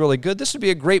seals really good. This would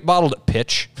be a great bottle to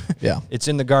pitch. Yeah. It's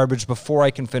in the garbage before I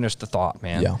can finish the thought,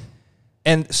 man. Yeah.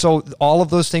 And so all of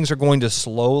those things are going to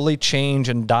slowly change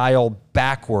and dial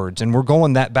backwards. And we're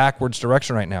going that backwards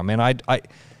direction right now, man.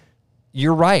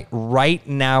 You're right. Right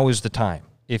now is the time.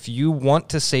 If you want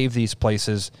to save these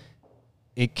places,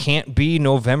 it can't be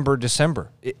November,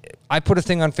 December. I put a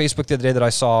thing on Facebook the other day that I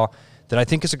saw that I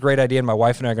think is a great idea, and my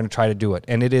wife and I are going to try to do it.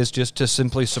 And it is just to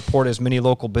simply support as many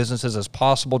local businesses as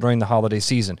possible during the holiday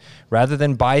season. Rather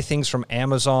than buy things from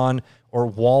Amazon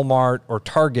or Walmart or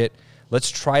Target, let's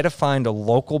try to find a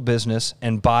local business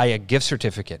and buy a gift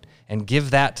certificate and give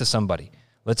that to somebody.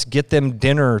 Let's get them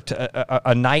dinner, to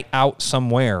a night out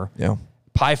somewhere. Yeah.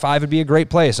 Pi 5 would be a great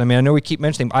place. I mean, I know we keep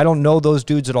mentioning them. I don't know those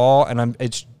dudes at all, and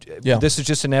this is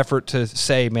just an effort to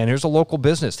say, man, here's a local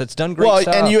business that's done great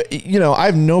stuff. And you know, I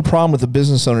have no problem with a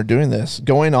business owner doing this,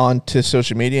 going on to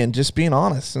social media and just being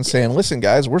honest and saying, listen,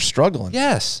 guys, we're struggling.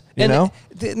 Yes. You know?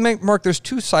 Mark, there's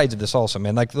two sides of this also,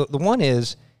 man. Like the one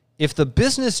is, if the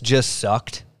business just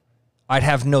sucked, I'd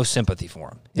have no sympathy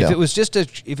for him. Yeah. If it was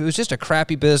just a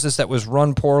crappy business that was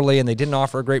run poorly and they didn't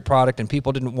offer a great product and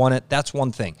people didn't want it, that's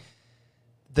one thing.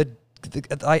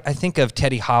 I think of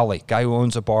Teddy Holly, guy who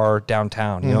owns a bar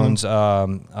downtown. He owns oh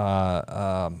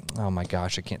my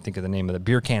gosh, I can't think of the name of the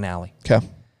Beer Can Alley. Okay.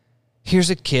 Here's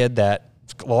a kid that,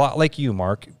 a lot like you,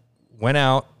 Mark, went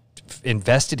out,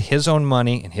 invested his own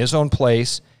money in his own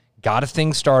place, got a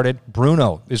thing started.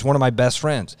 Bruno is one of my best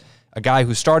friends. A guy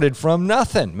who started from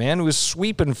nothing, man, who was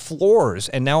sweeping floors,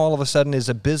 and now all of a sudden is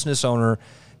a business owner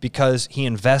because he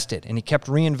invested, and he kept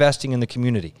reinvesting in the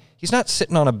community. He's not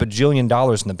sitting on $1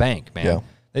 bajillion in the bank, man.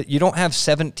 Yeah. You don't have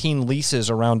 17 leases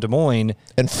around Des Moines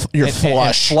and you're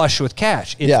flush. And flush with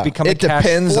cash. It's become a cash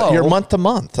depends. flow. You're month to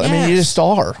month. I mean, you just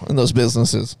are in those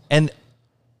businesses. And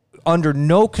under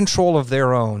no control of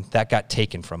their own, that got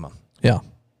taken from them. Yeah.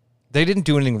 They didn't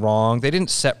do anything wrong. They didn't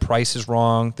set prices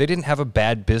wrong. They didn't have a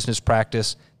bad business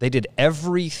practice. They did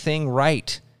everything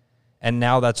right. And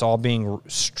now that's all being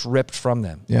stripped from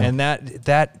them. Yeah. And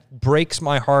that breaks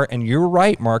my heart. And you're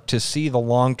right, Mark, to see the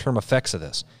long-term effects of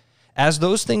this. As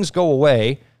those things go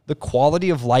away, the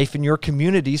quality of life in your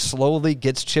community slowly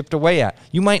gets chipped away at.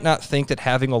 You might not think that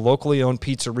having a locally owned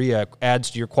pizzeria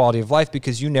adds to your quality of life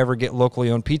because you never get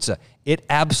locally owned pizza. It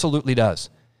absolutely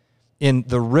does. And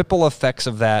the ripple effects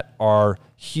of that are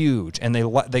huge. And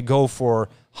they go for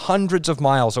hundreds of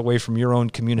miles away from your own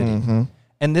community. Mm-hmm.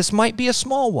 And this might be a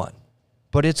small one,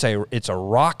 but it's a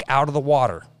rock out of the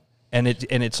water, and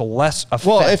it's less effect.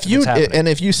 Well,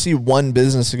 if you see one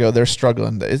business ago, they're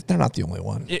struggling. They're not the only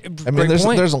one.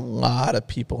 There's a lot of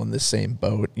people in the same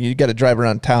boat. You got to drive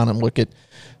around town and look at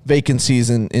vacancies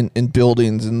in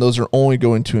buildings, and those are only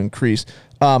going to increase.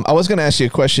 I was going to ask you a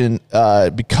question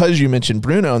because you mentioned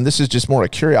Bruno, and this is just more a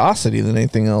curiosity than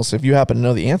anything else. If you happen to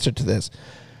know the answer to this,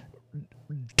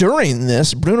 during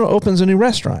this, Bruno opens a new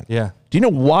restaurant. Yeah. Do you know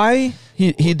why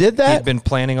he did that? He'd been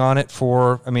planning on it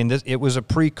for, it was a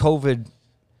pre-COVID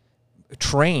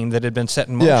train that had been set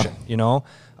in motion, you know?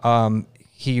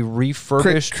 He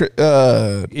refurbished.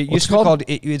 It's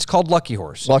called Lucky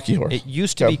Horse. Lucky Horse. It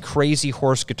used to be Crazy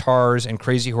Horse Guitars and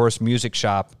Crazy Horse Music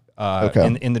Shop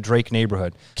in the Drake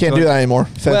neighborhood. Can't do that anymore.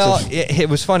 Offensive. Well, it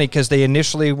was funny because they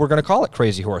initially were going to call it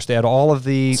Crazy Horse. They had all of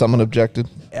the... Someone objected?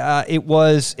 It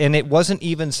wasn't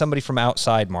even somebody from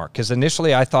outside, Mark, because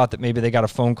initially I thought that maybe they got a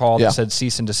phone call that said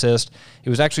cease and desist. It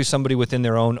was actually somebody within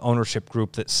their own ownership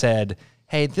group that said,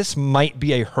 hey, this might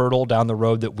be a hurdle down the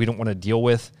road that we don't want to deal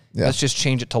with. Yeah. Let's just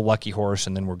change it to Lucky Horse,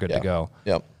 and then we're good to go.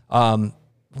 Yep.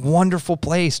 Wonderful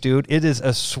place, dude. It is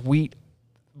a sweet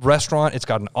restaurant. It's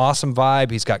got an awesome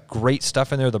vibe. He's got great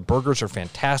stuff in there. The burgers are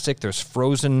fantastic. There's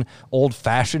frozen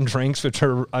old-fashioned drinks, which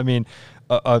are, we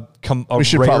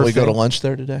should probably go to lunch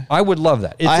there today. I would love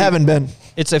that. I haven't been.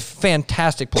 It's a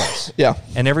fantastic place. Yeah.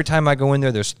 And every time I go in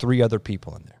there, there's 3 other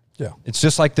people in there. Yeah. It's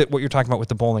just like what you're talking about with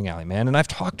the bowling alley, man. And I've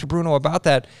talked to Bruno about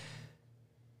that.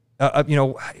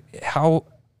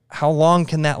 How long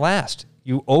can that last?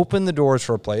 You open the doors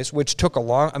for a place, which took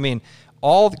imagine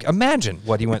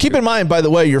what he went through. Keep in mind, by the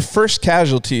way, your first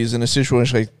casualties in a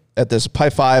situation like at this Pi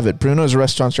 5, at Bruno's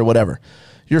restaurants or whatever,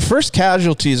 your first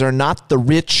casualties are not the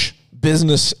rich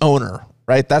business owner,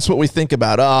 right? That's what we think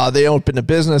about. They opened a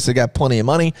business, they got plenty of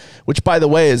money, which, by the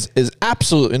way, is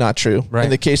absolutely not true. Right. In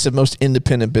the case of most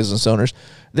independent business owners.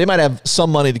 They might have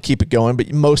some money to keep it going,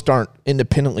 but most aren't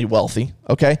independently wealthy,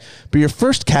 okay? But your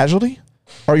first casualty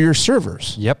are your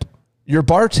servers. Yep. Your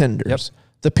bartenders. Yep.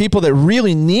 The people that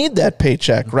really need that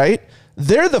paycheck, right?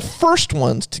 They're the first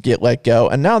ones to get let go,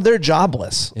 and now they're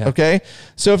jobless, okay?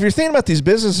 So if you're thinking about these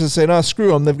businesses saying, oh, screw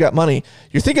them, they've got money,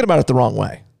 you're thinking about it the wrong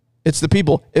way. It's the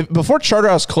people. Before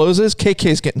Charterhouse closes,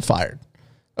 KK's getting fired,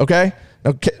 Okay?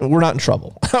 We're not in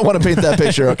trouble. I want to paint that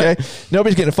picture, okay?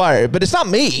 Nobody's getting fired. But it's not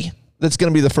me that's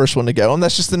going to be the first one to go. And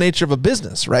that's just the nature of a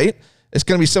business, right? It's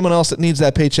going to be someone else that needs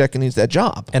that paycheck and needs that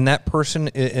job. And that person,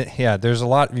 there's a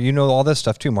lot, all this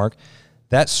stuff too, Mark.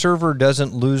 That server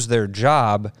doesn't lose their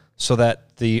job so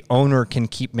that the owner can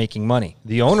keep making money.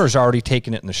 The owner's already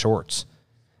taken it in the shorts.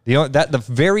 The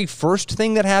very first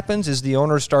thing that happens is the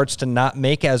owner starts to not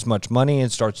make as much money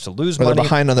and starts to lose money. They're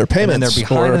behind on their payments. And then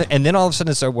they're behind, and then all of a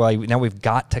sudden it's like, well, now we've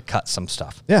got to cut some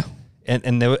stuff. Yeah.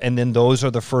 And then those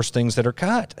are the first things that are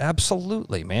cut.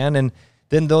 Absolutely, man. And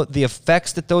then the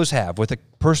effects that those have with a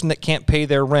person that can't pay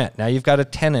their rent. Now you've got a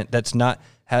tenant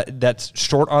that's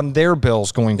short on their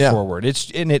bills going forward.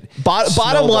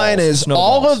 Bottom line is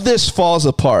all of this falls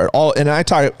apart. I'm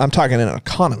talking in an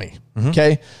economy. Mm-hmm.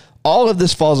 Okay. All of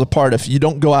this falls apart if you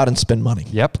don't go out and spend money.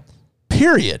 Yep.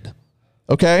 Period.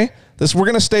 Okay. We're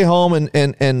going to stay home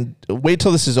and wait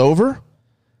till this is over.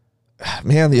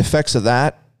 Man, the effects of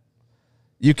that.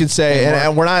 You could say, and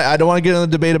I don't want to get in the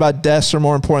debate about deaths are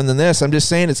more important than this. I'm just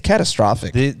saying it's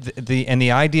catastrophic.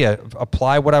 The idea,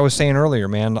 apply what I was saying earlier,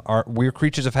 man, we're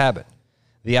creatures of habit.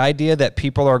 The idea that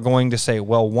people are going to say,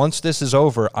 well, once this is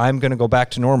over, I'm going to go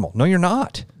back to normal. No, you're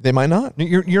not. They might not.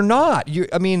 You're not.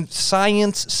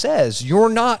 Science says you're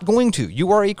not going to.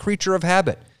 You are a creature of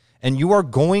habit. And you are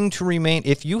going to remain,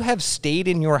 if you have stayed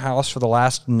in your house for the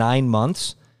last 9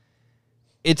 months,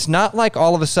 it's not like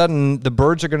all of a sudden the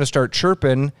birds are going to start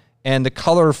chirping and the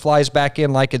color flies back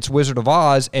in like it's Wizard of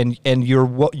Oz and you're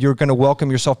going to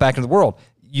welcome yourself back into the world.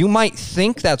 You might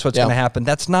think that's what's going to happen.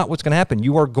 That's not what's going to happen.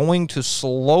 You are going to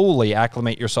slowly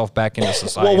acclimate yourself back into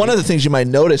society. Well, one of the things you might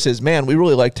notice is, man, we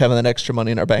really liked having that extra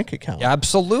money in our bank account.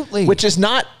 Absolutely. Which is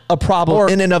not a problem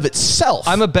in and of itself.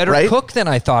 I'm a better cook than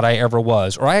I thought I ever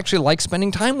was. Or I actually like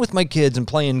spending time with my kids and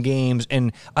playing games.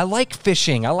 And I like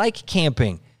fishing. I like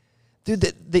camping. Dude,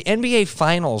 the NBA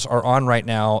Finals are on right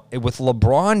now with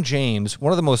LeBron James,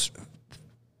 one of the most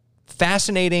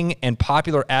fascinating and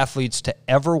popular athletes to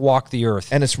ever walk the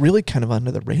earth. And it's really kind of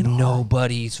under the radar.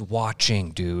 Nobody's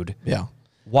watching, dude. Yeah.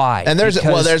 Why? And there's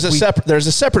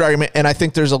a separate argument, and I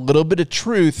think there's a little bit of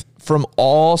truth from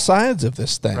all sides of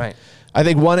this thing. Right. I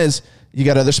think one is you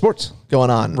got other sports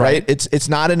going on, right? It's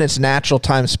not in its natural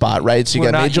time spot, right? So you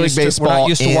got Major League Baseball, we're not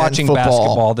used to watching football,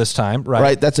 basketball this time, right?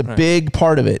 Right. That's a big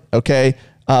part of it. Okay.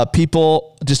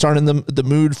 People just aren't in the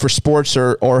mood for sports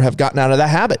or have gotten out of that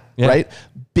habit, right?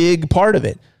 Big part of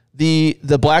it.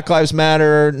 The Black Lives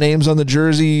Matter names on the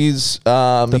jerseys.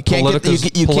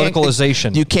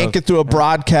 Politicalization. You can't get through a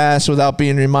broadcast without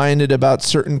being reminded about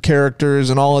certain characters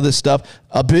and all of this stuff.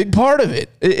 A big part of it.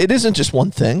 It isn't just one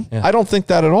thing. Yeah. I don't think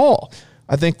that at all.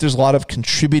 I think there's a lot of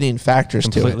contributing factors to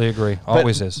it. Completely agree.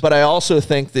 Always is. But I also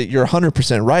think that you're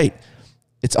 100% right.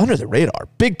 It's under the radar,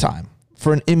 big time,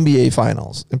 for an NBA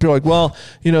Finals. And people are like, well,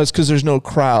 it's because there's no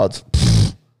crowds.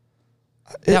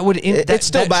 It's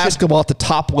still basketball at the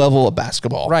top level of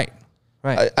basketball. Right.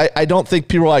 I don't think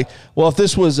people are like, well, if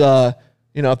this was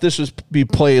be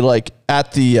played like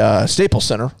at the Staples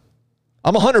Center,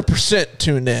 I'm 100%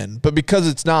 tuned in. But because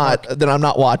it's not, then I'm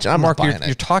not watching. I'm not buying it.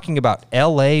 You're talking about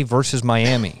L.A. versus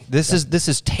Miami. This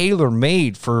is tailor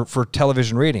made for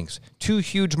television ratings. Two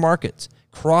huge markets,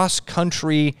 cross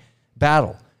country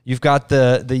battle. You've got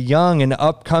the young and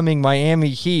upcoming Miami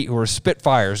Heat who are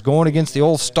Spitfires going against the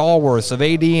old stalwarts of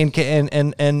AD and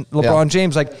LeBron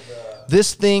James. Like,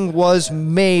 this thing was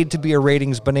made to be a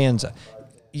ratings bonanza.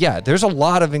 Yeah, there's a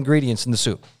lot of ingredients in the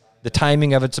soup. The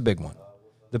timing of it's a big one.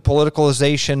 The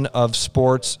politicalization of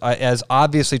sports has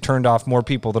obviously turned off more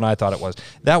people than I thought it was.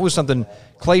 That was something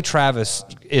Clay Travis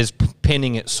is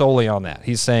pinning it solely on that.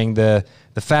 He's saying the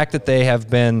fact that they have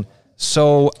been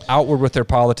so outward with their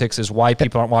politics is why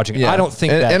people aren't watching it. Yeah. I don't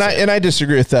think that. And I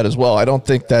disagree with that as well. I don't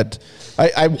think that.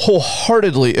 I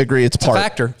wholeheartly agree it's part. A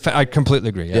factor. I completely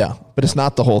agree. Yeah, but it's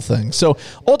not the whole thing. So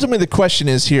ultimately, the question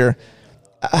is here: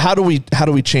 how do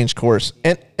we change course?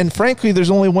 And frankly,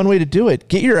 there's only one way to do it.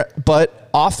 Get your butt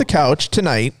off the couch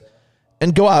tonight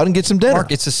and go out and get some dinner.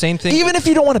 Mark, it's the same thing. Even if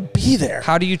you don't want to be there,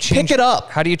 how do you change? Pick it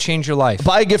up. How do you change your life?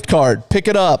 Buy a gift card. Pick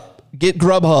it up. Get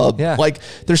Grubhub. Yeah. Like,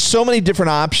 there's so many different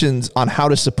options on how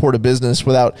to support a business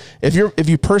without, if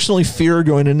you personally fear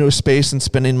going into a space and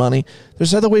spending money,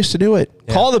 there's other ways to do it.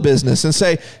 Yeah. Call the business and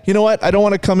say, you know what? I don't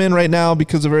want to come in right now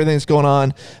because of everything that's going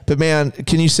on, but man,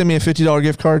 can you send me a $50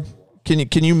 gift card?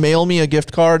 Can you mail me a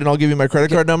gift card and I'll give you my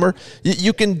credit card number?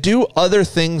 You can do other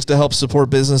things to help support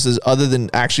businesses other than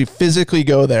actually physically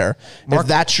go there. Mark, if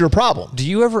that's your problem. Do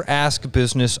you ever ask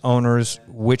business owners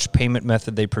which payment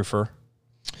method they prefer?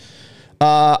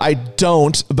 I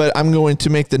don't, but I'm going to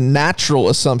make the natural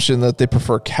assumption that they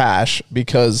prefer cash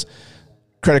because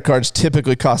credit cards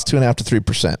typically cost 2.5 to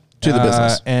 3% to the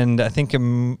business. And I think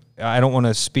I don't want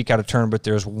to speak out of turn, but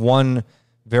there's one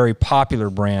very popular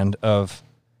brand of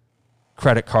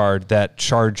credit card that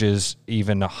charges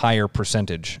even a higher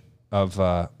percentage of.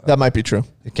 That might be true.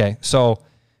 Okay, so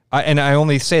I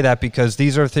only say that because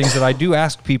these are things that I do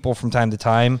ask people from time to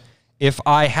time. If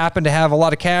I happen to have a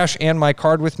lot of cash and my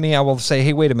card with me, I will say,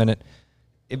 hey, wait a minute.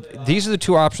 These are the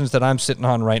two options that I'm sitting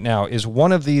on right now. Is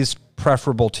one of these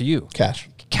preferable to you? Cash.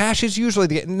 Cash is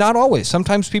usually not always.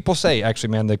 Sometimes people say,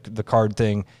 actually, man, the card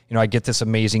thing, I get this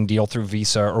amazing deal through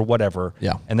Visa or whatever.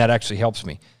 Yeah. And that actually helps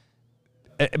me.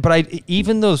 But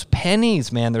even those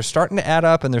pennies, man, they're starting to add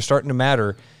up and they're starting to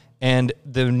matter. And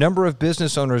the number of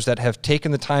business owners that have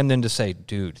taken the time then to say,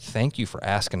 dude, thank you for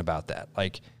asking about that.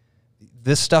 Like,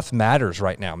 this stuff matters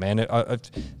right now, man.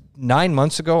 9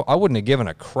 months ago, I wouldn't have given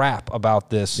a crap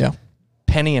about this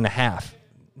penny and a half.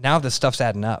 Now this stuff's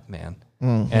adding up, man.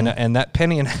 Mm-hmm. And that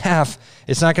penny and a half,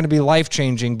 it's not going to be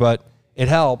life-changing, but it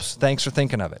helps. Thanks for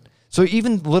thinking of it. So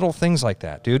even little things like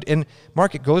that, dude. And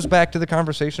Mark, it goes back to the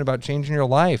conversation about changing your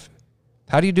life.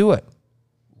 How do you do it?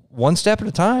 One step at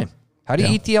a time. How do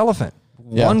you eat the elephant?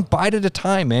 One bite at a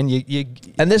time, man.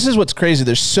 And this is what's crazy.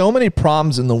 There's so many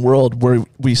problems in the world where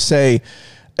we say,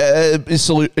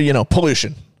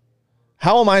 pollution.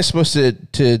 How am I supposed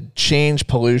to change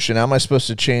pollution? How am I supposed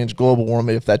to change global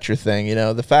warming if that's your thing?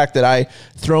 The fact that I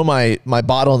throw my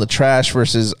bottle in the trash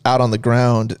versus out on the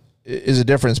ground is a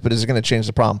difference, but is it going to change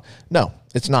the problem? No,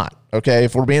 it's not. Okay,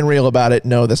 if we're being real about it,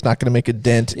 no, that's not going to make a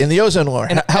dent in the ozone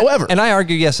layer. However, and I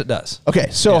argue, yes, it does. Okay,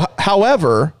 so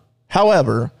however,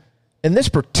 in this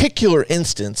particular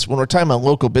instance, when we're talking about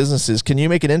local businesses, can you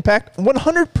make an impact?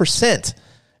 100%,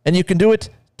 and you can do it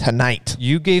tonight.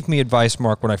 You gave me advice,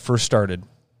 Mark, when I first started.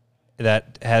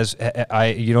 That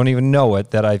you don't even know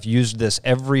it, that I've used this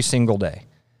every single day,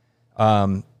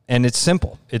 and it's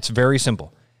simple. It's very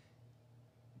simple.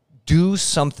 Do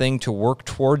something to work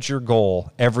towards your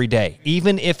goal every day,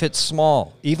 even if it's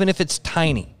small, even if it's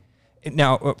tiny.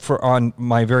 Now, on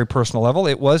my very personal level,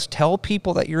 it was tell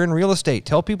people that you're in real estate.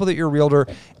 Tell people that you're a realtor.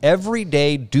 Every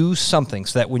day, do something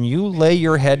so that when you lay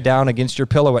your head down against your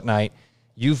pillow at night,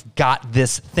 you've got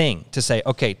this thing to say,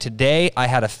 okay, today I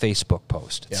had a Facebook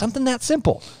post. Yeah. Something that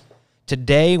simple.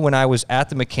 Today, when I was at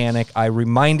the mechanic, I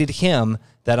reminded him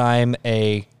that I'm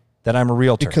a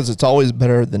realtor. Because it's always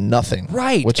better than nothing.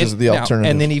 Right. Which is the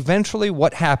alternative. And then eventually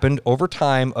what happened over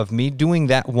time of me doing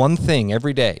that one thing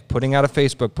every day, putting out a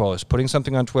Facebook post, putting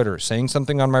something on Twitter, saying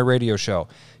something on my radio show,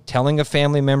 telling a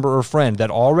family member or friend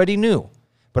that already knew,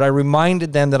 but I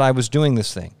reminded them that I was doing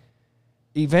this thing.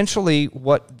 Eventually,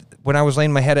 when I was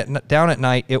laying my head down at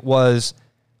night, it was,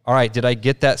 all right, did I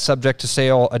get that subject to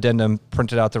sale addendum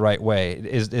printed out the right way?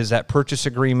 Is that purchase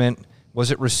agreement, was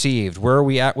it received? Where are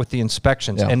we at with the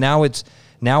inspections? Yeah. And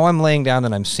now I'm laying down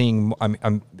and I'm seeing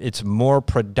it's more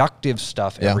productive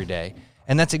stuff every day.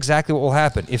 And that's exactly what will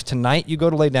happen. If tonight you go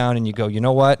to lay down and you go, you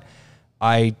know what?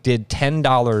 I did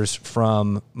 $10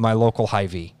 from my local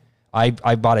Hy-Vee.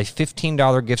 I bought a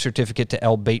 $15 gift certificate to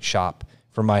El Bait Shop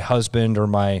for my husband or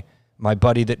my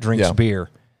buddy that drinks beer.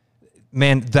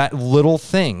 Man, that little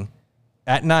thing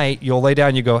at night, you'll lay down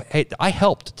and you go, hey, I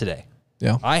helped today.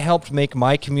 Yeah, I helped make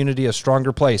my community a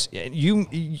stronger place. You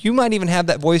might even have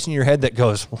that voice in your head that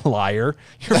goes, liar,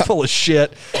 you're full of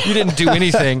shit. You didn't do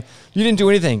anything.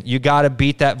 You got to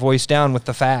beat that voice down with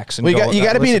the facts. And you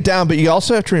got to beat it down, but you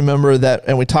also have to remember that,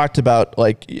 and we talked about,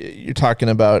 like, you're talking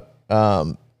about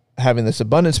having this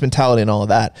abundance mentality and all of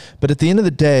that. But at the end of the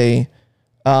day,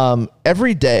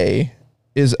 every day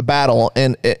is a battle,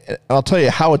 and I'll tell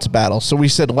you how it's a battle. So we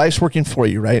said life's working for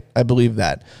you, right? I believe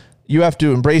that. You have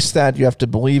to embrace that. You have to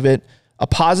believe it. A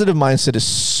positive mindset is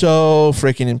so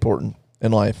freaking important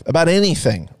in life about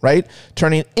anything, right?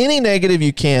 Turning any negative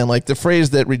you can, like the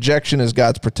phrase that rejection is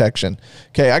God's protection.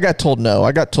 Okay, I got told no.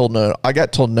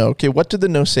 Okay, what did the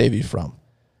no save you from?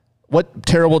 What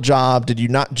terrible job did you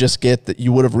not just get that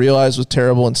you would have realized was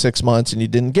terrible in 6 months and you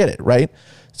didn't get it, right?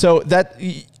 So that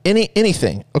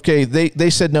anything, okay, they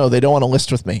said no, they don't want to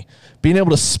list with me. Being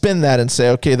able to spin that and say,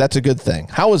 okay, that's a good thing.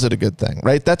 How is it a good thing,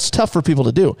 right? That's tough for people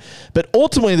to do. But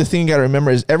ultimately, the thing you got to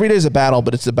remember is every day is a battle,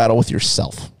 but it's a battle with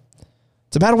yourself.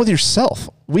 It's a battle with yourself.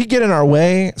 We get in our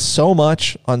way so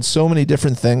much on so many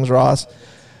different things, Ross.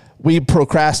 We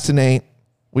procrastinate.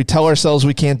 We tell ourselves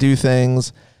we can't do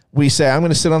things. We say, I'm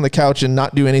going to sit on the couch and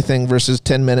not do anything versus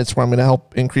 10 minutes where I'm going to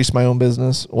help increase my own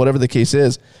business, whatever the case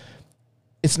is.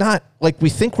 It's not like we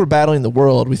think we're battling the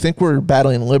world. We think we're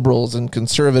battling liberals and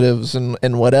conservatives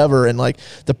and whatever. And like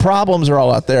the problems are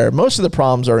all out there. Most of the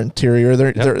problems are interior.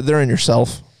 They're in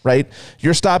yourself, right?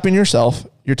 You're stopping yourself.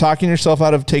 You're talking yourself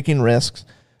out of taking risks.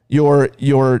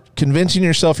 You're convincing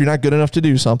yourself you're not good enough to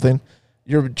do something.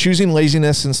 You're choosing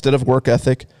laziness instead of work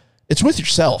ethic. It's with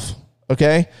yourself,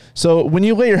 okay? So when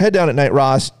you lay your head down at night,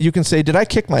 Ross, you can say, did I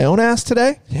kick my own ass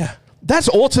today? Yeah. That's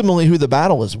ultimately who the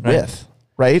battle is with,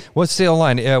 right? What's the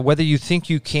line? Whether you think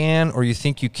you can or you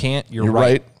think you can't, you're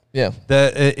right. Yeah.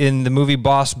 In the movie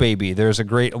Boss Baby, there's a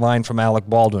great line from Alec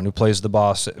Baldwin, who plays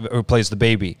the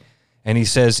baby. And he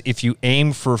says, if you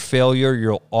aim for failure,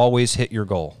 you'll always hit your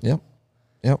goal. Yep.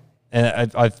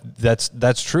 And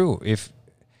that's true.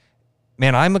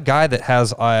 Man, I'm a guy that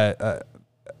has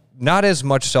not as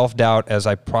much self-doubt as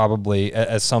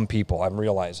as some people, I'm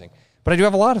realizing. But I do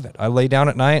have a lot of it. I lay down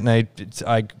at night and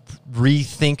I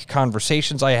rethink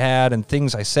conversations I had and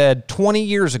things I said 20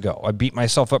 years ago. I beat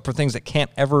myself up for things that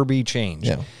can't ever be changed.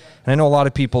 Yeah. And I know a lot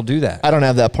of people do that. I don't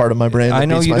have that part of my brain. I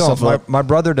know you don't. My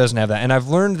brother doesn't have that. And I've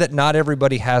learned that not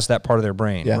everybody has that part of their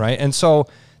brain, right? And so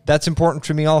that's important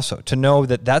to me also, to know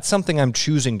that that's something I'm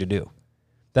choosing to do.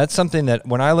 That's something that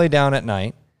when I lay down at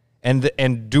night,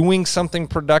 and doing something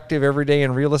productive every day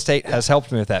in real estate has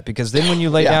helped me with that. Because then when you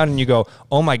lay down and you go,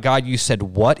 oh my God, you said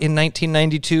what in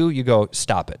 1992? You go,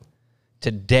 stop it.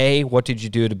 Today, what did you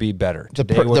do to be better?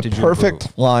 Today, what did you perfect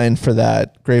improve? line for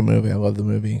that great movie, I love the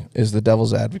movie, is The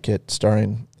Devil's Advocate,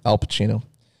 starring Al Pacino.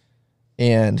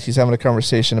 And he's having a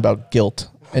conversation about guilt.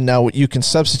 And now you can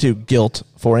substitute guilt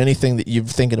for anything that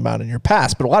you've thinking about in your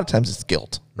past, but a lot of times it's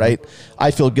guilt, right? I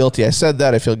feel guilty I said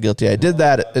that, I feel guilty I did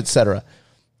that, etc.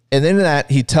 And then in that,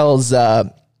 he tells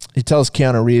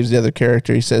Keanu Reeves, the other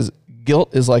character, he says,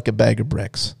 guilt is like a bag of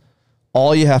bricks.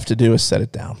 All you have to do is set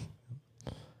it down.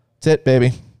 That's it,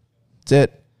 baby. That's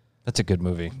it. That's a good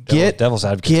movie. Devil's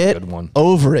Advocate is a good one.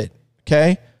 Over it,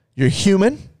 okay? You're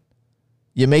human.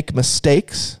 You make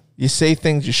mistakes. You say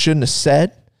things you shouldn't have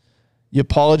said. You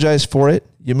apologize for it.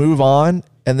 You move on,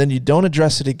 and then you don't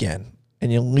address it again.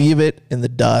 And you leave it in the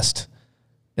dust,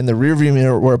 in the rearview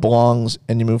mirror where it belongs,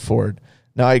 and you move forward.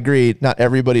 Now, I agree, not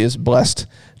everybody is blessed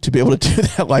to be able to do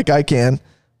that like I can.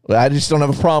 I just don't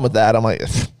have a problem with that. I'm like,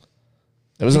 it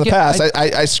was in the past.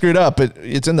 I screwed up.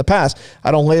 It's in the past.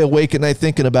 I don't lay awake at night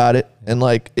thinking about it. And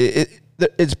like,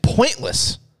 it's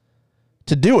pointless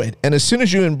to do it. And as soon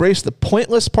as you embrace the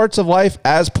pointless parts of life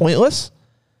as pointless,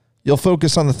 you'll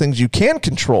focus on the things you can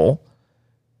control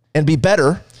and be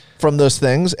better from those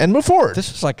things and move forward.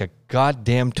 This is like a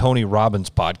goddamn Tony Robbins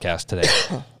podcast today.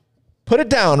 Put it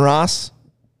down, Ross.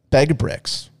 Bag of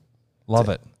bricks. Love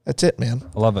it. That's it, man.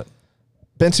 I love it.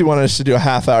 Bency wanted us to do a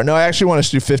half hour. No, I actually want us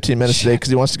to do 15 minutes today because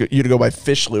he wants you to go buy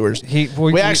fish lures.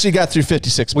 We actually got through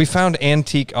 56 minutes. We found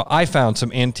I found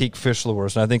some antique fish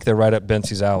lures, and I think they're right up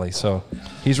Bency's alley. So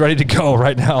he's ready to go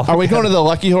right now. Are we going to the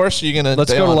Lucky Horse? Are you going to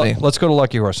let's go to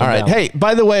Lucky Horse. All right. Hey,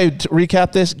 by the way, to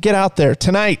recap this, get out there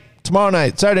tonight, tomorrow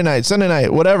night, Saturday night, Sunday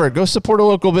night, whatever. Go support a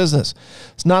local business.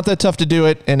 It's not that tough to do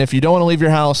it. And if you don't want to leave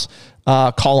your house,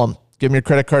 call them. Give them your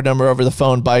credit card number over the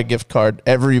phone, buy a gift card.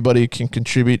 Everybody can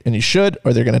contribute, and you should,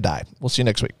 or they're going to die. We'll see you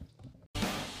next week.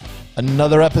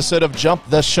 Another episode of Jump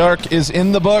the Shark is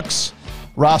in the books.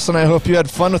 Ross and I hope you had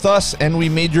fun with us, and we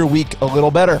made your week a little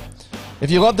better.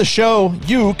 If you love the show,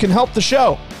 you can help the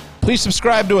show. Please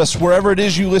subscribe to us wherever it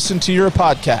is you listen to your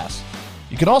podcast.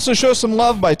 You can also show some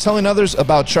love by telling others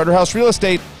about Charterhouse Real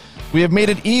Estate. We have made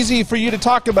it easy for you to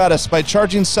talk about us by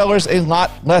charging sellers a lot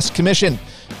less commission.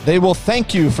 They will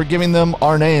thank you for giving them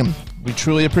our name. We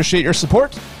truly appreciate your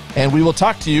support, and we will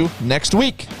talk to you next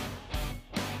week.